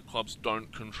 like the clubs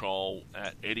don't control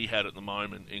at Etihad at the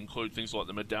moment, include things like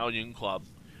the Medallion Club.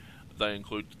 They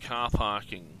include car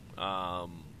parking,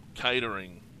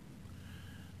 catering,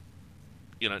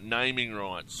 naming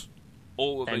rights,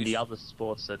 all of these. And the other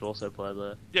sports that also play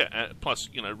there. Yeah, plus,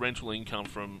 rental income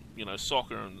from,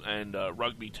 soccer and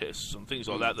rugby tests and things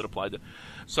like that are played there.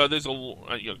 So there's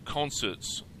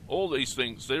concerts, all these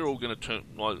things, they're all going to turn...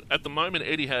 Like, at the moment,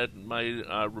 Etihad made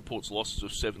reports losses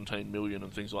of 17 million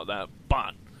and things like that,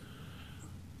 but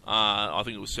I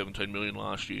think it was 17 million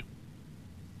last year.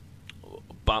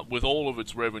 But with all of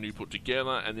its revenue put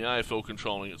together and the AFL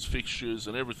controlling its fixtures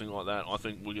and everything like that, I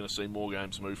think we're going to see more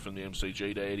games move from the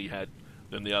MCG to Etihad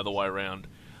than the other way around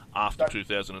after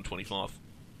 2025.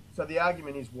 So the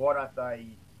argument is, why don't they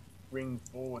bring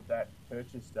forward that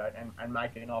purchase date and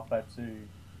make an offer to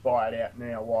buy it out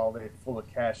now while they're full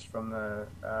of cash from the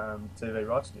TV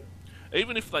rights deal?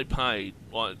 Even if they paid,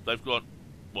 like they've got,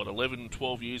 11,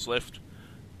 12 years left,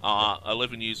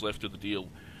 11 years left of the deal.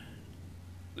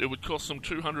 It would cost them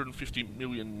 $250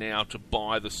 million now to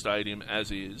buy the stadium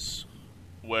as is,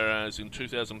 whereas in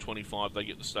 2025 they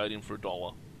get the stadium for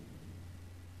 $1.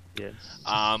 Yes.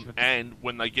 And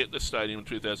when they get the stadium in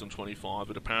 2025,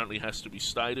 it apparently has to be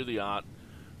state-of-the-art,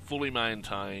 fully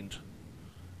maintained,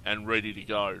 and ready to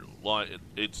go. Like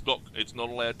it's not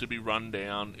allowed to be run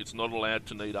down. It's not allowed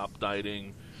to need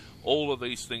updating. All of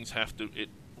these things have to.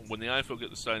 When the AFL get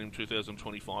the stadium in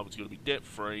 2025, it's got to be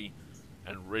debt-free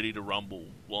and ready to rumble,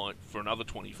 like, for another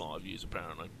 25 years,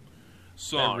 apparently.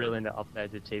 So they're really into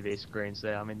update the TV screens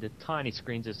there. I mean, the tiny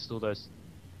screens are still those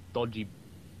dodgy,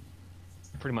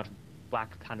 pretty much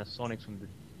black Panasonics from the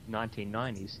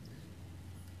 1990s.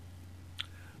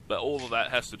 But all of that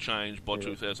has to change by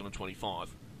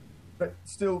 2025. But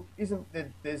still,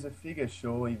 there's a figure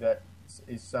surely that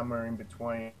is somewhere in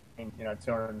between,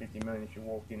 250 million if you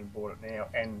walked in and bought it now,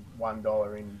 and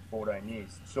 $1 in 14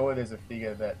 years. Surely there's a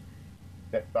figure that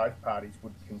both parties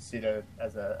would consider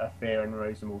as a fair and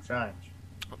reasonable change.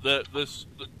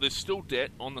 There's still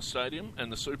debt on the stadium, and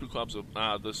the super clubs,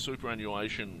 the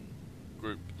superannuation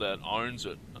group that owns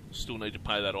it, still need to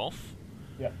pay that off.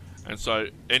 Yeah. And so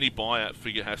any buyout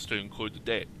figure has to include the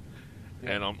debt.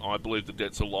 Yeah. And I believe the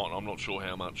debt's a lot. I'm not sure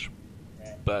how much.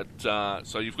 Yeah. But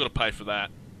so you've got to pay for that.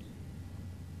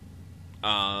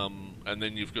 And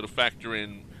then you've got to factor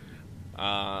in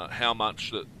how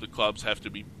much the clubs have to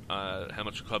be, how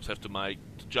much the clubs have to make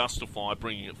to justify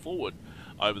bringing it forward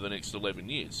over the next 11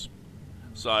 years.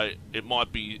 So it might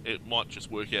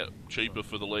just work out cheaper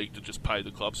for the league to just pay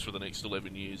the clubs for the next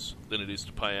 11 years than it is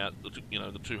to pay out the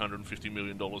 $250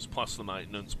 million plus the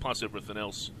maintenance plus everything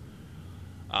else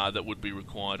that would be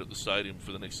required at the stadium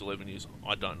for the next 11 years.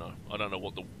 I don't know. I don't know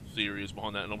what the theory is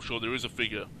behind that, and I'm sure there is a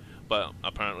figure, but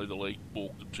apparently the league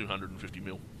balked at $250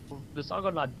 million. This I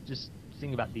got just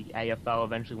thinking about the AFL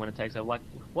eventually when it takes over.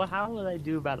 Like, how will they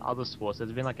do about other sports? Has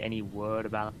there been any word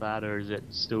about that, or is it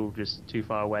still just too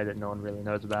far away that no one really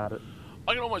knows about it?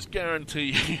 I can almost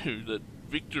guarantee you that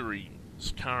Victory's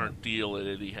current deal at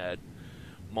Etihad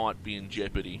might be in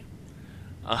jeopardy.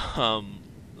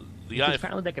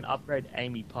 Apparently they can upgrade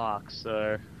Amy Park,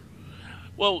 so...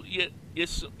 Well,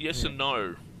 yes and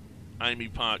no. Amy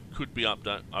Park could be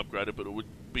upgraded, but it would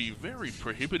be very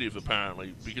prohibitive,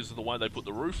 apparently, because of the way they put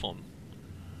the roof on.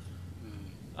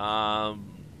 Or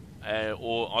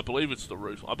I believe it's the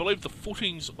roof. I believe the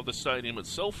footings of the stadium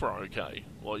itself are okay.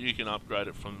 Well, you can upgrade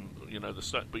it from the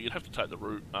state, but you'd have to take the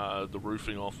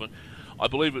roofing off. And I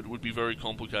believe it would be very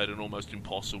complicated and almost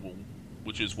impossible,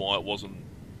 which is why it wasn't.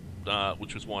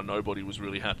 Which was why nobody was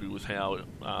really happy with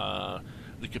how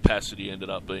the capacity ended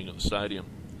up being at the stadium.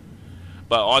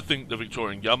 But I think the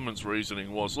Victorian government's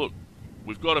reasoning was, look,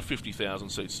 we've got a 50,000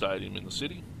 seat stadium in the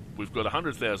city. We've got a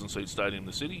 100,000 seat stadium in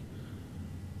the city.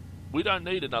 We don't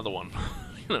need another one.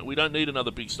 We don't need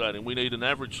another big stadium. We need an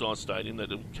average size stadium that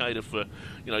will cater for,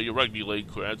 your rugby league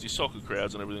crowds, your soccer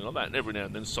crowds, and everything like that. And every now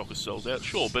and then soccer sells out,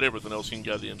 sure, but everything else can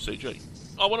go to the MCG.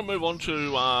 I want to move on to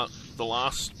the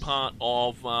last part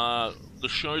of the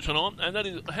show tonight, and that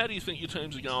is, how do you think your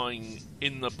teams are going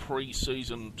in the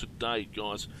pre-season to date,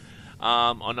 guys?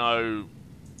 I know.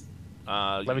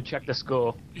 Let me check the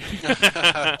score.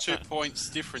 2 points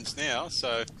difference now,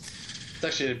 so it's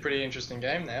actually a pretty interesting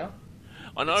game now.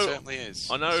 I know. It certainly is.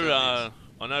 I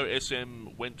know.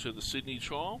 SM went to the Sydney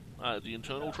trial, the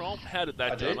internal trial. How did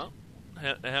that turn up?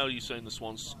 How are you seeing the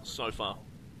Swans so far?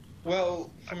 Well,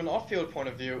 from an off-field point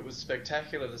of view, it was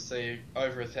spectacular to see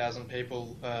over 1,000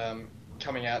 people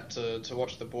coming out to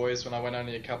watch the boys when I went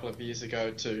only a couple of years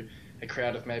ago to a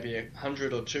crowd of maybe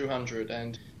 100 or 200.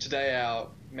 And today our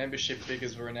membership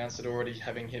figures were announced at already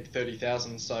having hit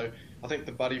 30,000. So I think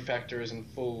the Buddy factor is in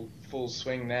full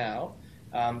swing now.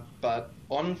 But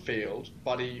on field,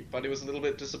 Buddy was a little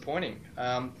bit disappointing.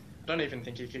 I don't even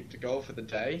think he kicked a goal for the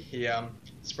day. He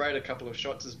sprayed a couple of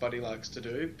shots as Buddy likes to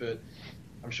do, but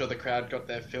I'm sure the crowd got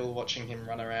their fill watching him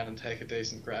run around and take a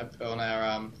decent grab on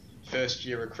our first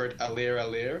year recruit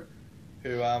Alir,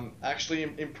 who actually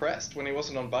impressed when he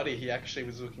wasn't on Buddy. He actually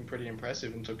was looking pretty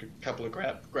impressive and took a couple of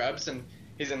grabs, and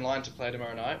he's in line to play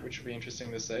tomorrow night, which will be interesting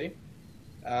to see.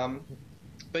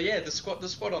 But yeah, the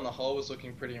squad on the whole was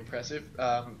looking pretty impressive.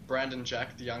 Brandon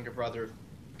Jack, the younger brother of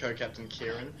co-captain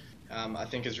Kieran, I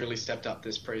think has really stepped up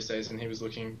this pre-season. He was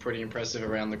looking pretty impressive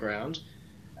around the ground.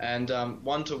 And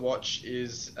one to watch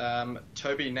is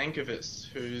Toby Nankovich,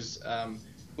 who's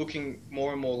looking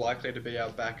more and more likely to be our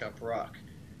backup ruck,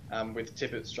 with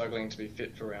Tippett struggling to be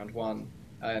fit for round one.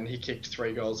 And he kicked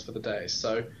 3 goals for the day.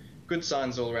 So good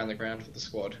signs all around the ground for the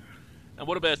squad. And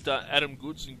what about Adam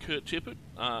Goods and Kurt Tippett,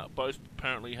 both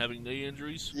apparently having knee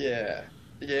injuries? Yeah.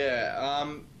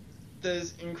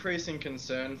 There's increasing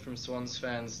concern from Swans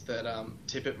fans that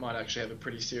Tippett might actually have a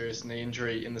pretty serious knee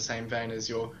injury in the same vein as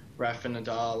your Rafa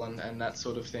Nadal and that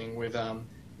sort of thing with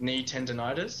knee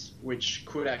tendonitis, which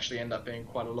could actually end up being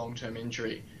quite a long-term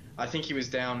injury. I think he was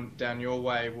down your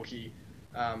way, Wookie,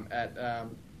 at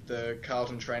the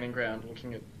Carlton training ground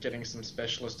looking at getting some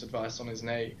specialist advice on his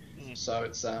knee. So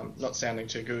it's not sounding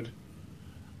too good.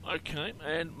 Okay,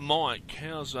 and Mike,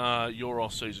 how's your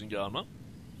off-season going, mate?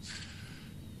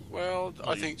 Well,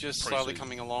 I think just slowly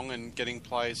coming along and getting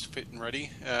players fit and ready.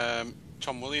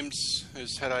 Tom Williams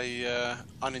has had a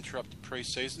uninterrupted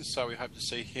pre-season, so we hope to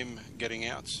see him getting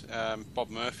out. Bob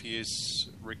Murphy is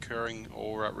recovering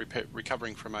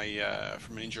from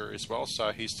an injury as well,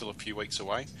 so he's still a few weeks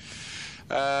away.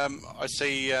 I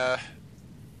see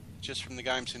just from the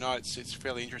game tonight, it's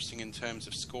fairly interesting in terms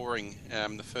of scoring.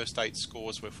 The first 8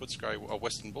 scores were Footscray or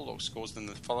Western Bulldogs scores, then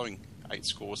the following 8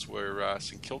 scores were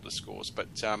St Kilda scores. But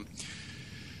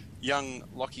young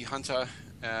Lockie Hunter,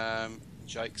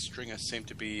 Jake Stringer seem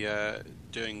to be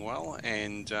doing well,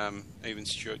 and even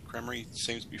Stuart Cremery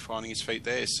seems to be finding his feet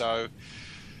there. So,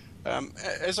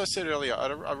 as I said earlier,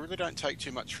 I really don't take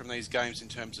too much from these games in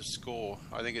terms of score.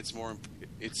 I think it's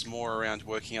more around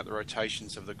working out the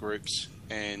rotations of the groups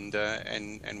and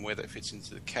where that fits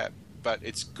into the cap. But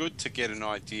it's good to get an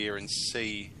idea and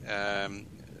see.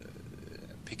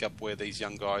 Pick up where these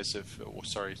young guys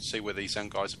see where these young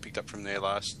guys have picked up from their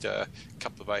last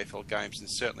couple of AFL games, and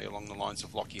certainly along the lines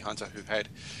of Lockie Hunter, who had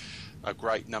a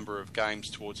great number of games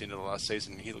towards the end of the last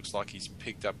season. He looks like he's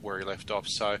picked up where he left off.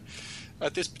 So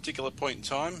at this particular point in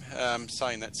time,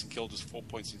 saying that St Kilda's 4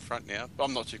 points in front now,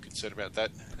 I'm not too concerned about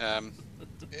that.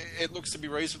 It looks to be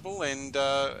reasonable, and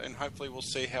hopefully we'll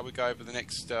see how we go over the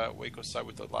next week or so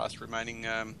with the last remaining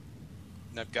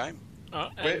NAB game.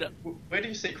 Where do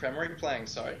you see Cremery playing?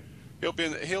 Sorry,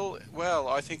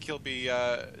 I think he'll be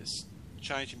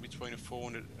changing between a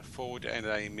forward and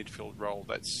a midfield role.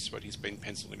 That's what he's been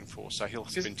penciled in for. So he'll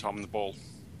spend time on the ball.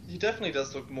 He definitely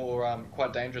does look more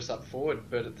quite dangerous up forward,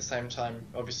 but at the same time,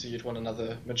 obviously you'd want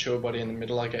another mature body in the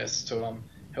middle, I guess, to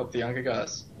help the younger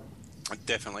guys.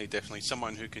 Definitely,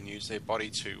 someone who can use their body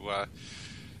to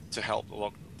help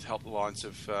the lines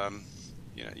of.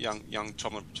 Young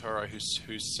Tom Laportero,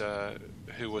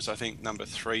 who was I think number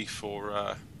 3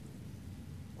 for,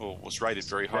 or was rated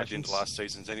very high into last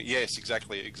season's. And yes,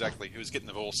 exactly. He was getting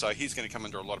the ball, so he's going to come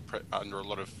under a lot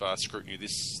of scrutiny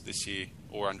this year,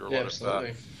 or under a lot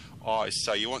of eyes.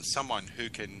 So you want someone who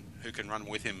can run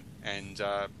with him and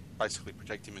basically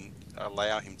protect him and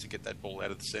allow him to get that ball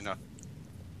out of the centre.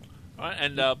 All right,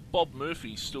 and Bob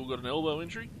Murphy's still got an elbow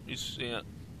injury. He's out.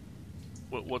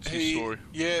 What's his story?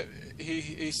 Yeah,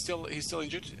 he's still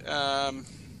injured. I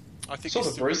think saw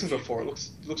the bruising before. It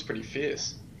looks pretty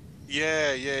fierce.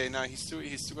 Yeah. No, he's still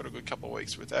got a good couple of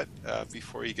weeks with that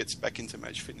before he gets back into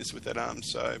match fitness with that arm.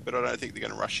 So, but I don't think they're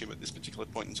going to rush him at this particular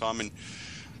point in time. And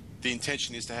the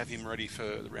intention is to have him ready for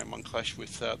the round 1 clash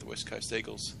with the West Coast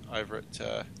Eagles over in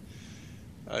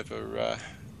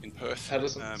Perth.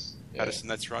 Patterson,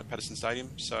 that's right, Patterson Stadium.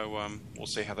 So we'll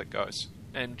see how that goes.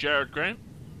 And Jared Grant.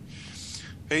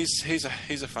 He's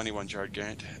a funny one, Jared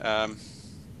Grant.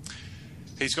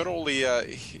 He's got all the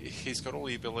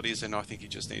abilities, and I think he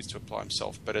just needs to apply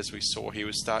himself. But as we saw, he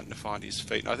was starting to find his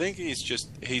feet. And I think he's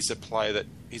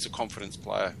a confidence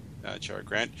player, Jared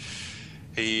Grant.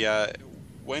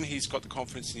 When he's got the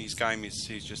confidence in his game,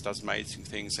 he just does amazing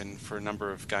things. And for a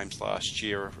number of games last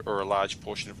year, or a large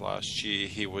portion of last year,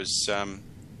 he was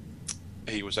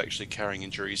actually carrying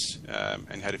injuries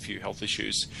and had a few health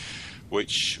issues.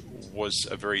 which was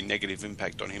a very negative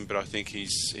impact on him. But I think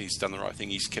he's done the right thing.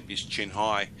 He's kept his chin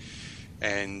high,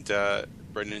 and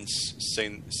Brendan's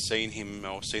seen him,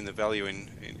 or seen the value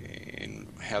in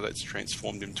how that's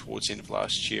transformed him towards the end of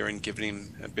last year, and given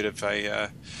him a bit of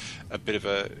a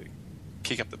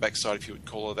kick up the backside, if you would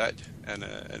call it that, and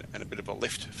a bit of a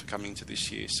lift for coming to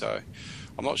this year. So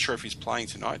I'm not sure if he's playing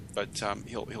tonight, but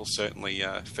he'll certainly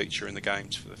feature in the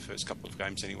games for the first couple of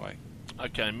games anyway.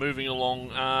 Okay, moving along.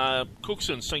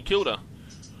 Cooksen, St Kilda.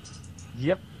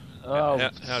 Yep. How you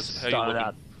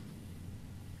looking?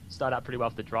 Started out pretty well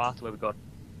for the draft, where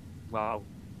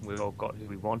we all got who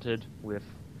we wanted with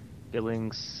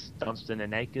Billings, Dunstan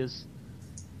and Akers.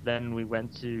 Then we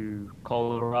went to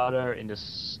Colorado in the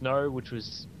snow, which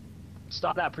was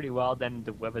started out pretty well. Then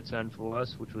the weather turned for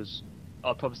us, which was,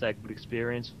 I'd probably say, a good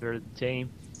experience for the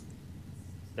team.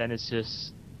 Then it's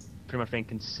just pretty much been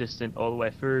consistent all the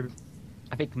way through.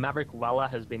 I think Maverick Weller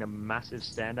has been a massive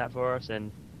standout for us,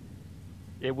 and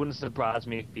it wouldn't surprise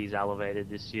me if he's elevated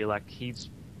this year. Like, he's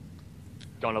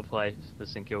going to play for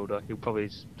St Kilda. He'll probably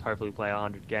hopefully play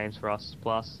 100 games for us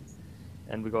plus.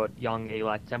 And we got young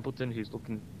Eli Templeton, who's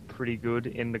looking pretty good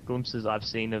in the glimpses I've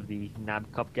seen of the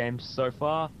NAB Cup games so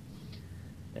far.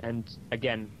 And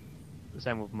again, the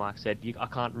same with Mike said, I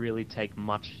can't really take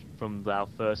much from our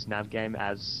first NAB game,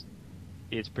 as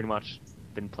it's pretty much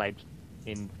been played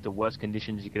in the worst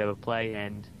conditions you could ever play,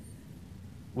 and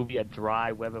we'll be a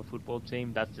dry weather football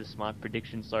team. That's just my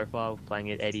prediction so far,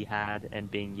 playing at Etihad and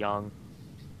being young.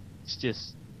 It's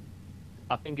just,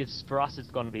 I think for us it's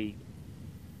going to be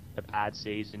a bad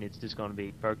season. It's just going to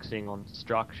be focusing on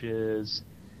structures,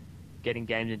 getting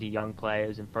games into young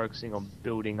players, and focusing on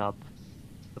building up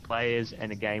the players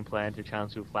and a game plan to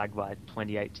challenge to a flag by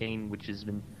 2018, which has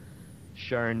been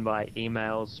shown by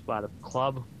emails by the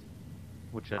club,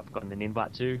 which I've gotten an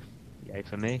invite to. Yay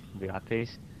for me,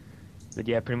 VIPs. But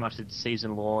yeah, pretty much it's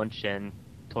season launch and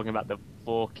talking about the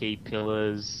 4 key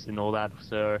pillars and all that.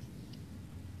 So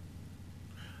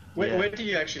Where do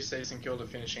you actually see St Kilda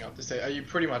finishing up this year? Are you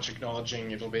pretty much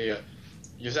acknowledging it'll be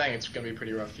you're saying it's going to be a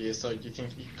pretty rough year, so you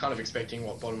think you're kind of expecting,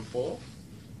 bottom 4?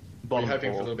 Bottom You're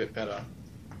hoping 4. for a little bit better?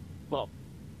 Well,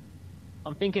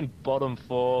 I'm thinking bottom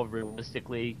 4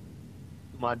 realistically.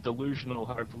 My delusional,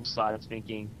 hopeful side is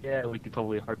thinking, yeah, we could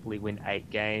probably hopefully win 8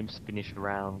 games, finish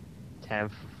around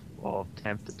 10th or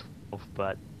 10th to 12th,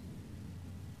 but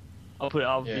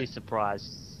I'll be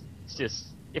surprised. It's just,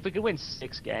 if we could win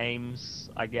 6 games,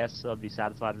 I guess I'd be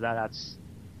satisfied with that. That's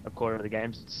a quarter of the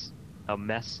games. It's a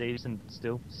mess season, but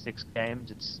still 6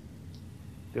 games. It's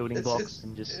building blocks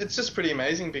and just. It's just pretty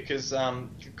amazing because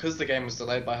the game was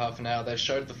delayed by half an hour. They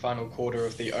showed the final quarter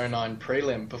of the 09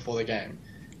 prelim before the game,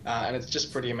 and it's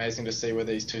just pretty amazing to see where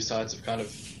these two sides have kind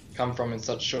of come from in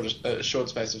such a short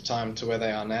space of time to where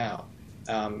they are now.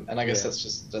 And I guess that's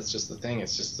just the thing.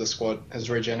 It's just the squad has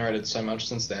regenerated so much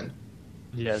since then.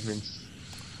 Yeah, it means.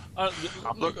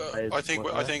 Look, I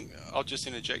think I'll just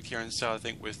interject here and say I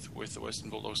think with the Western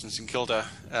Bulldogs and St Kilda,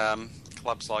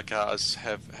 clubs like ours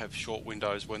have short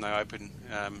windows when they open.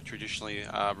 Traditionally,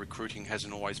 recruiting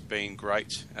hasn't always been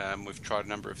great. We've tried a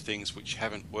number of things which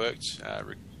haven't worked.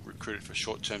 Recruited for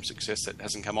short-term success that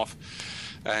hasn't come off,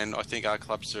 and I think our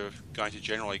clubs are going to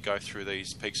generally go through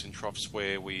these peaks and troughs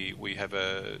where we have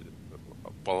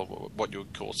what you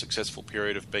would call a successful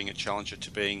period of being a challenger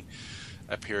to being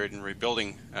a period in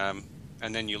rebuilding,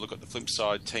 and then you look at the flip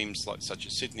side, teams such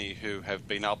as Sydney who have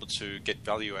been able to get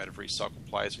value out of recycled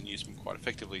players and use them quite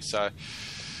effectively. So,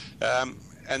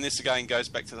 and this again goes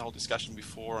back to the whole discussion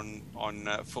before on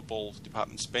football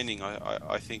department spending.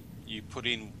 I think you put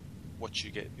in what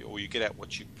you get, or you get out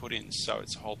what you put in. So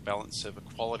it's a whole balance of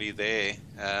equality there,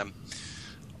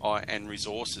 and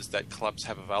resources that clubs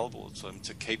have available to them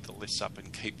to keep the lists up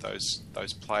and keep those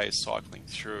players cycling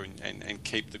through, and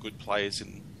keep the good players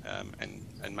in,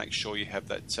 and make sure you have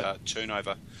that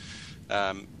turnover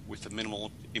with the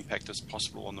minimal impact as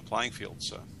possible on the playing field.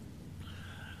 So,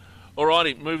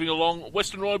 alrighty, moving along,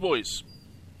 Western Royboys.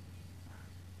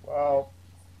 Well,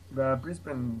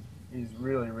 Brisbane is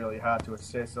really, really hard to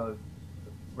assess. So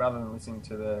rather than listening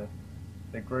to the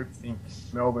groupthink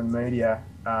Melbourne media,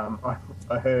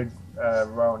 I heard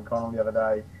Rowan Connell the other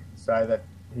day say that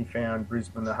he found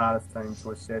Brisbane the hardest team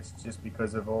to assess just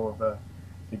because of all of the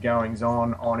goings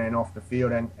on and off the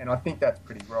field, and I think that's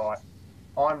pretty right.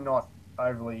 I'm not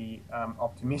overly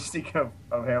optimistic of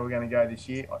how we're going to go this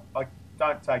year. I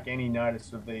don't take any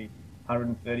notice of the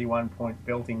 131-point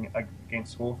belting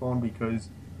against Hawthorn, because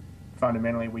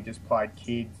fundamentally we just played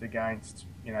kids against,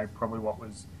 probably what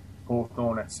was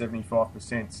Hawthorn at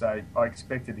 75%, so I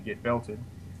expected to get belted.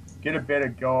 Get a better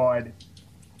guide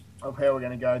of how we're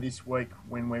going to go this week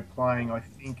when we're playing, I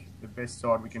think, the best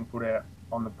side we can put out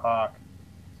on the park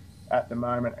at the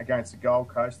moment against the Gold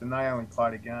Coast, and they only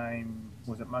played a game,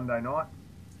 was it Monday night?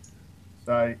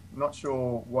 So not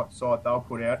sure what side they'll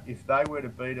put out. If they were to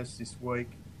beat us this week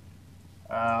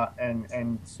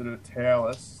and sort of towel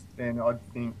us, then I'd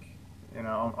think,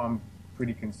 I'm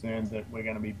pretty concerned that we're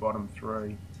going to be bottom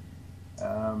three,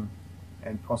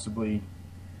 and possibly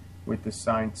with the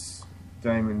Saints,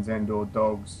 Demons and/or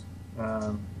Dogs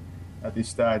at this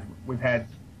stage. We've had,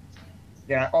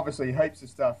 obviously heaps of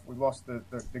stuff. We lost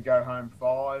the go home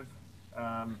five,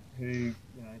 who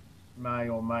may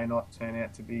or may not turn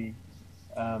out to be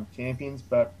champions.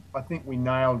 But I think we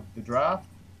nailed the draft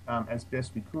as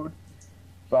best we could.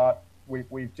 But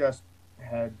we've just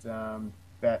had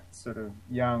that sort of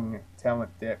young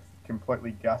talent depth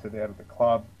completely gutted out of the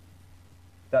club.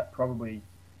 That probably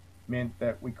meant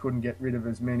that we couldn't get rid of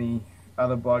as many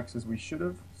other blokes as we should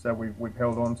have. So we've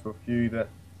held on to a few that,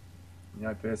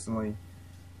 personally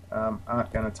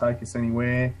aren't going to take us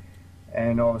anywhere.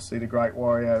 And obviously the Great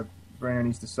Warrior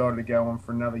Brownies decided to go on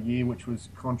for another year, which was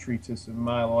contrary to some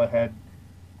mail I had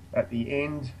at the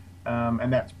end.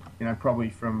 And that's, probably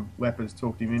from Lepers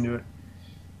talked him into it.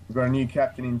 We've got a new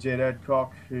captain in Jed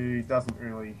Adcock who doesn't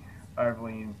really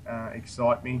overly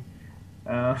excite me.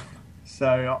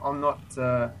 So I'm not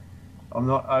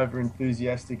over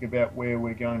enthusiastic about where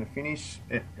we're going to finish.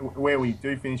 Where we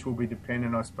do finish will be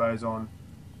dependent, I suppose, on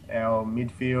our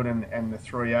midfield and the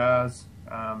 3 Rs,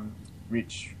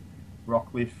 Rich,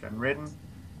 Rockcliffe and Redden,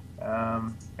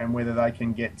 and whether they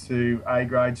can get to A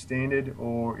grade standard,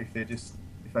 or if they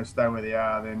stay where they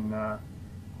are, then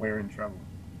we're in trouble.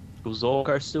 Will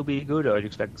Zorko still be good, or do you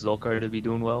expect Zorko to be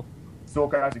doing well?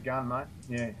 Zorko's a gun, mate.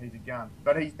 Yeah, he's a gun.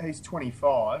 But he's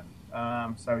 25,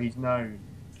 so he's no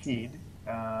kid.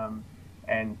 And,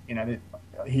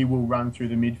 he will run through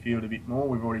the midfield a bit more.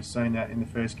 We've already seen that in the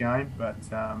first game. But,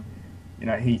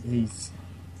 he's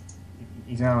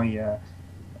only a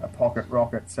pocket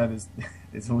rocket, so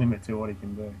there's a limit to what he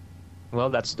can do.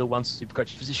 Well, that's still one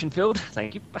Supercoach position filled.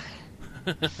 Thank you.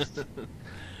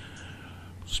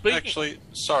 Actually,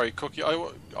 sorry, Cookie. I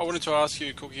wanted to ask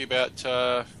you, Cookie, about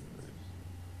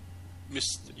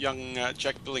young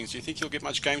Jack Billings. Do you think he'll get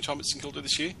much game time at St Kilda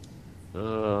this year?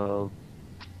 I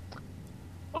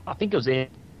think it was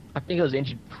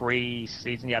injured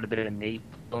pre-season. He had a bit of a knee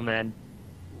problem, and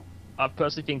I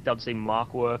personally think they'd see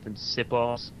Markworth and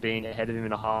Sipos being ahead of him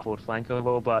in a half-forward flanker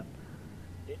role, but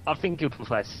I think he'll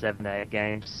play 7-8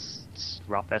 games. It's a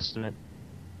rough estimate.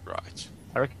 Right.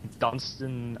 I reckon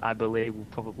Dunstan, I believe, will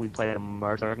probably play the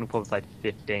most. I reckon he'll probably play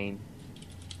 15.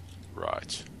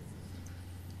 Right.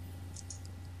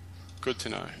 Good to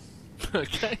know.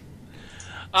 Okay.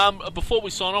 Before we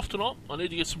sign off tonight, I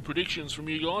need to get some predictions from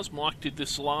you guys. Mike did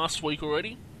this last week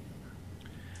already.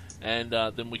 And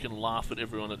then we can laugh at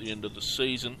everyone at the end of the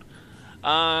season.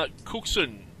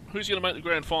 Cooksen, who's going to make the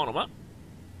grand final, mate?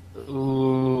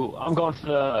 Ooh, I'm going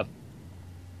for...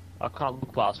 I can't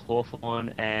look past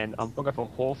Hawthorn, and I'm going to go for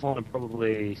Hawthorn and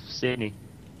probably Sydney.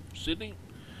 Sydney?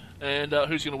 And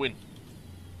who's going to win?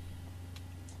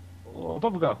 I'll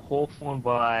probably go Hawthorn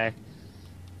by...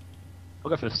 I'll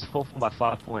go for Hawthorn by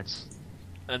 5 points.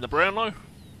 And the Brownlow?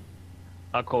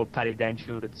 I called Paddy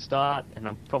Dangerfield at the start, and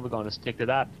I'm probably going to stick to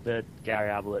that, but Gary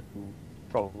Ablett will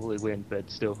probably win, but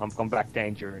still, I'm back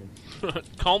Danger.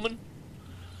 And Coleman?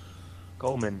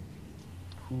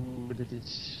 Who did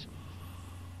it?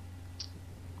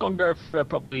 I'm going to go for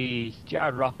probably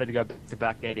Jared Rufford to go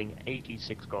back-to-back, getting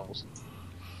 86 goals.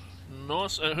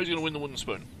 Nice. And who's going to win the wooden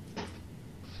spoon?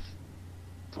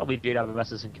 Probably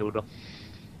GWS St Kilda.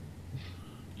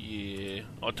 Yeah.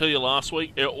 I tell you, last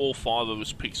week, all 5 of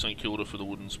us picked St Kilda for the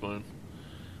wooden spoon.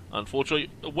 Unfortunately,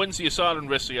 when's the Asada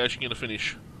investigation going to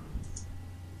finish?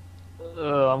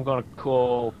 I'm going to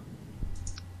call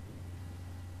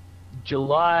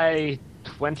July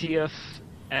 20th,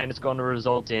 and it's going to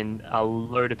result in a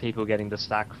load of people getting the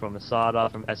sack from Asada,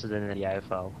 from Essendon, and the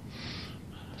AFL.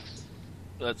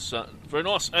 That's very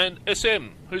nice. And SM,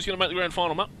 who's going to make the grand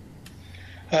final, mate?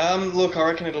 Look, I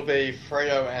reckon it'll be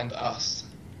Freo and us.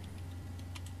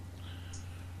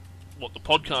 What, the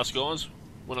podcast guys?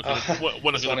 We're not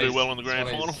going to do well in the grand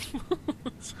final.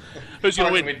 Who's going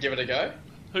to win? We'd give it a go.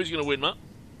 Who's going to win, mate?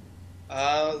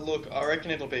 Look, I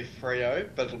reckon it'll be Freo,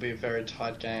 but it'll be a very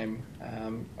tight game,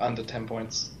 under 10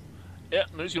 points. Yeah,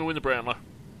 and who's going to win the Brownlow?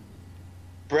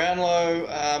 Brownlow,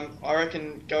 I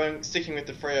reckon sticking with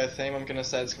the Freo theme, I'm going to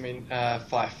say it's going to be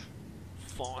Fife.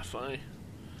 Fife,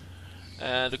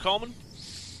 eh? The Coleman?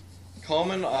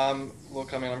 Coleman,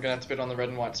 look, I'm going to have to bet on the red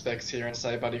and white specs here and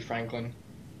say Buddy Franklin.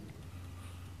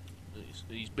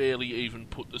 He's barely even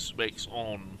put the specs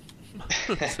on.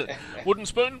 Wooden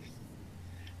spoon?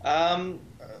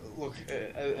 Look,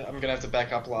 I'm going to have to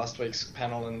back up last week's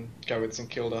panel and go with St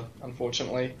Kilda,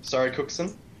 unfortunately. Sorry,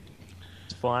 Cooksen.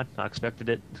 It's fine. I expected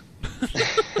it.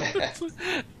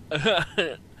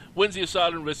 When's the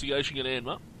Asada investigation going to end,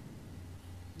 Mark?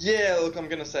 Yeah, look, I'm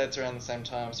going to say it's around the same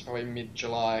time. It's probably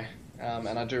mid-July. And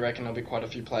I do reckon there'll be quite a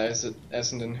few players at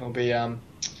Essendon who'll be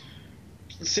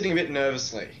sitting a bit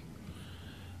nervously.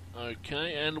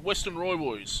 Okay, and Western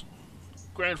Royboys.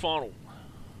 Grand final.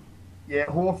 Yeah,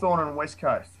 Hawthorn and West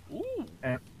Coast. Ooh.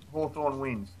 And Hawthorn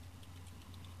wins.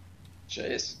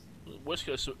 Jeez. West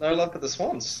Coast. No luck with the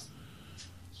Swans.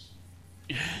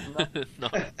 No.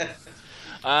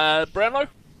 Brownlow?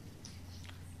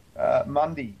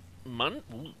 Monday.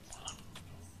 Ooh. That's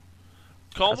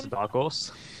a Coleman? dark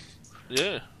horse.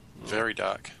 Yeah. Very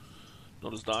dark.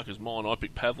 Not as dark as mine. I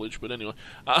picked Pavlich, but anyway.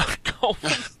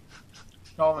 Coleman.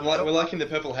 We're liking the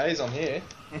purple haze on here.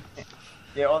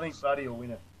 Yeah, I think Buddy will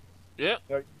win it. Yeah.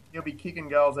 He'll be kicking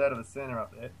goals out of the centre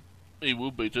up there. He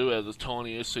will be too, out of the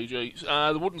tiny SCG.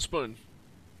 The Wooden Spoon.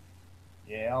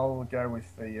 Yeah, I'll go with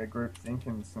the group think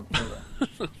and St Kilda.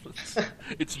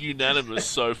 It's unanimous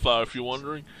so far, if you're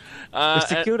wondering. If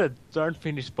St Kilda don't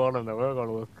finish bottom, then we're going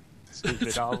to look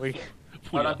stupid, aren't we?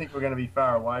 I don't think we're going to be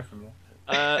far away from you.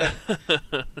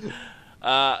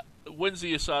 When's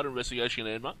the Asada investigation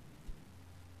end, Mark?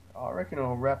 I reckon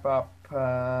it'll wrap up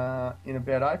in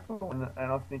about April,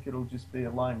 and I think it'll just be a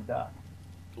lame duck.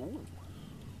 Ooh.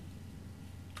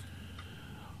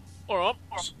 All right.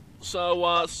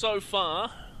 So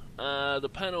far, the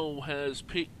panel has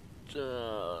picked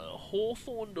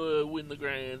Hawthorn to win the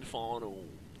grand final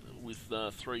with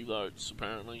 3 votes,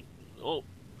 apparently. Oh,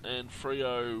 and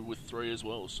Freo with 3 as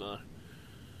well. So,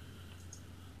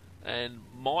 and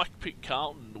Mike picked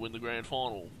Carlton to win the grand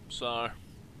final. So,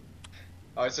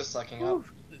 I was just sucking up.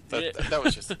 That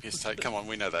was just a piss take. Come on,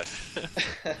 we know that.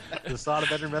 Decided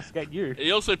better investigate you.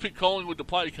 he also picked Collingwood to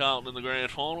play Carlton in the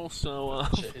grand final. So,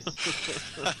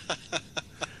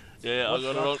 yeah, I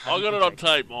got it on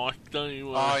tape, Mike. Don't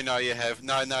you? I know you have.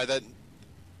 No,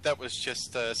 that was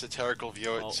just a satirical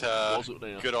view at was it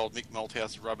now? good old Mick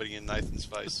Malthouse rubbing in Nathan's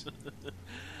face.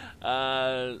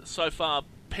 So far,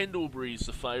 Pendlebury's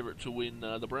the favourite to win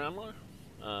the Brownlow.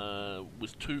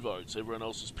 With 2 votes. Everyone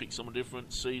else has picked someone different.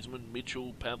 Seedsman,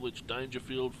 Mitchell, Pavlich,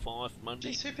 Dangerfield, Fife,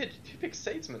 Mundy. Jeez, who picked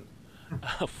Seedsman?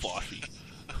 Fifey.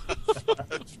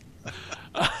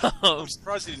 I'm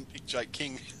surprised he didn't pick Jake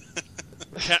King.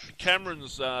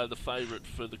 Cameron's the favourite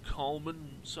for the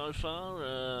Coleman so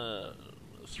far.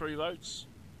 3 votes.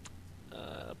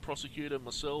 Prosecutor,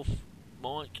 myself,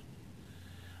 Mike.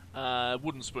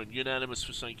 Wooden Spoon, unanimous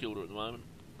for St Kilda at the moment,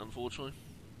 unfortunately.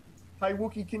 Hey,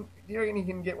 Wookie, do you reckon you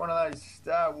can get one of those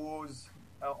Star Wars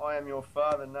I Am Your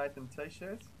Father Nathan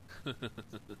t-shirts? You're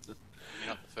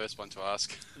not the first one to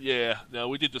ask. Yeah, no,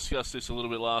 we did discuss this a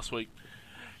little bit last week.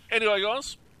 Anyway,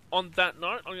 guys, on that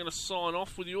note, I'm going to sign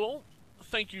off with you all.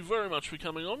 Thank you very much for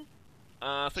coming on.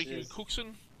 Thank you,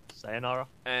 Cooksen. Sayonara.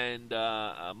 And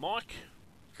Mike.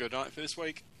 Good night for this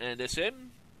week. And SM.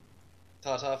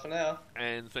 Ta-ta for now.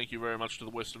 And thank you very much to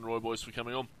the Western Royboys for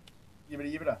coming on.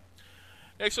 Yibbida yibbida.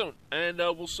 Excellent. And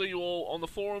we'll see you all on the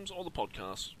forums or the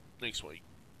podcast next week.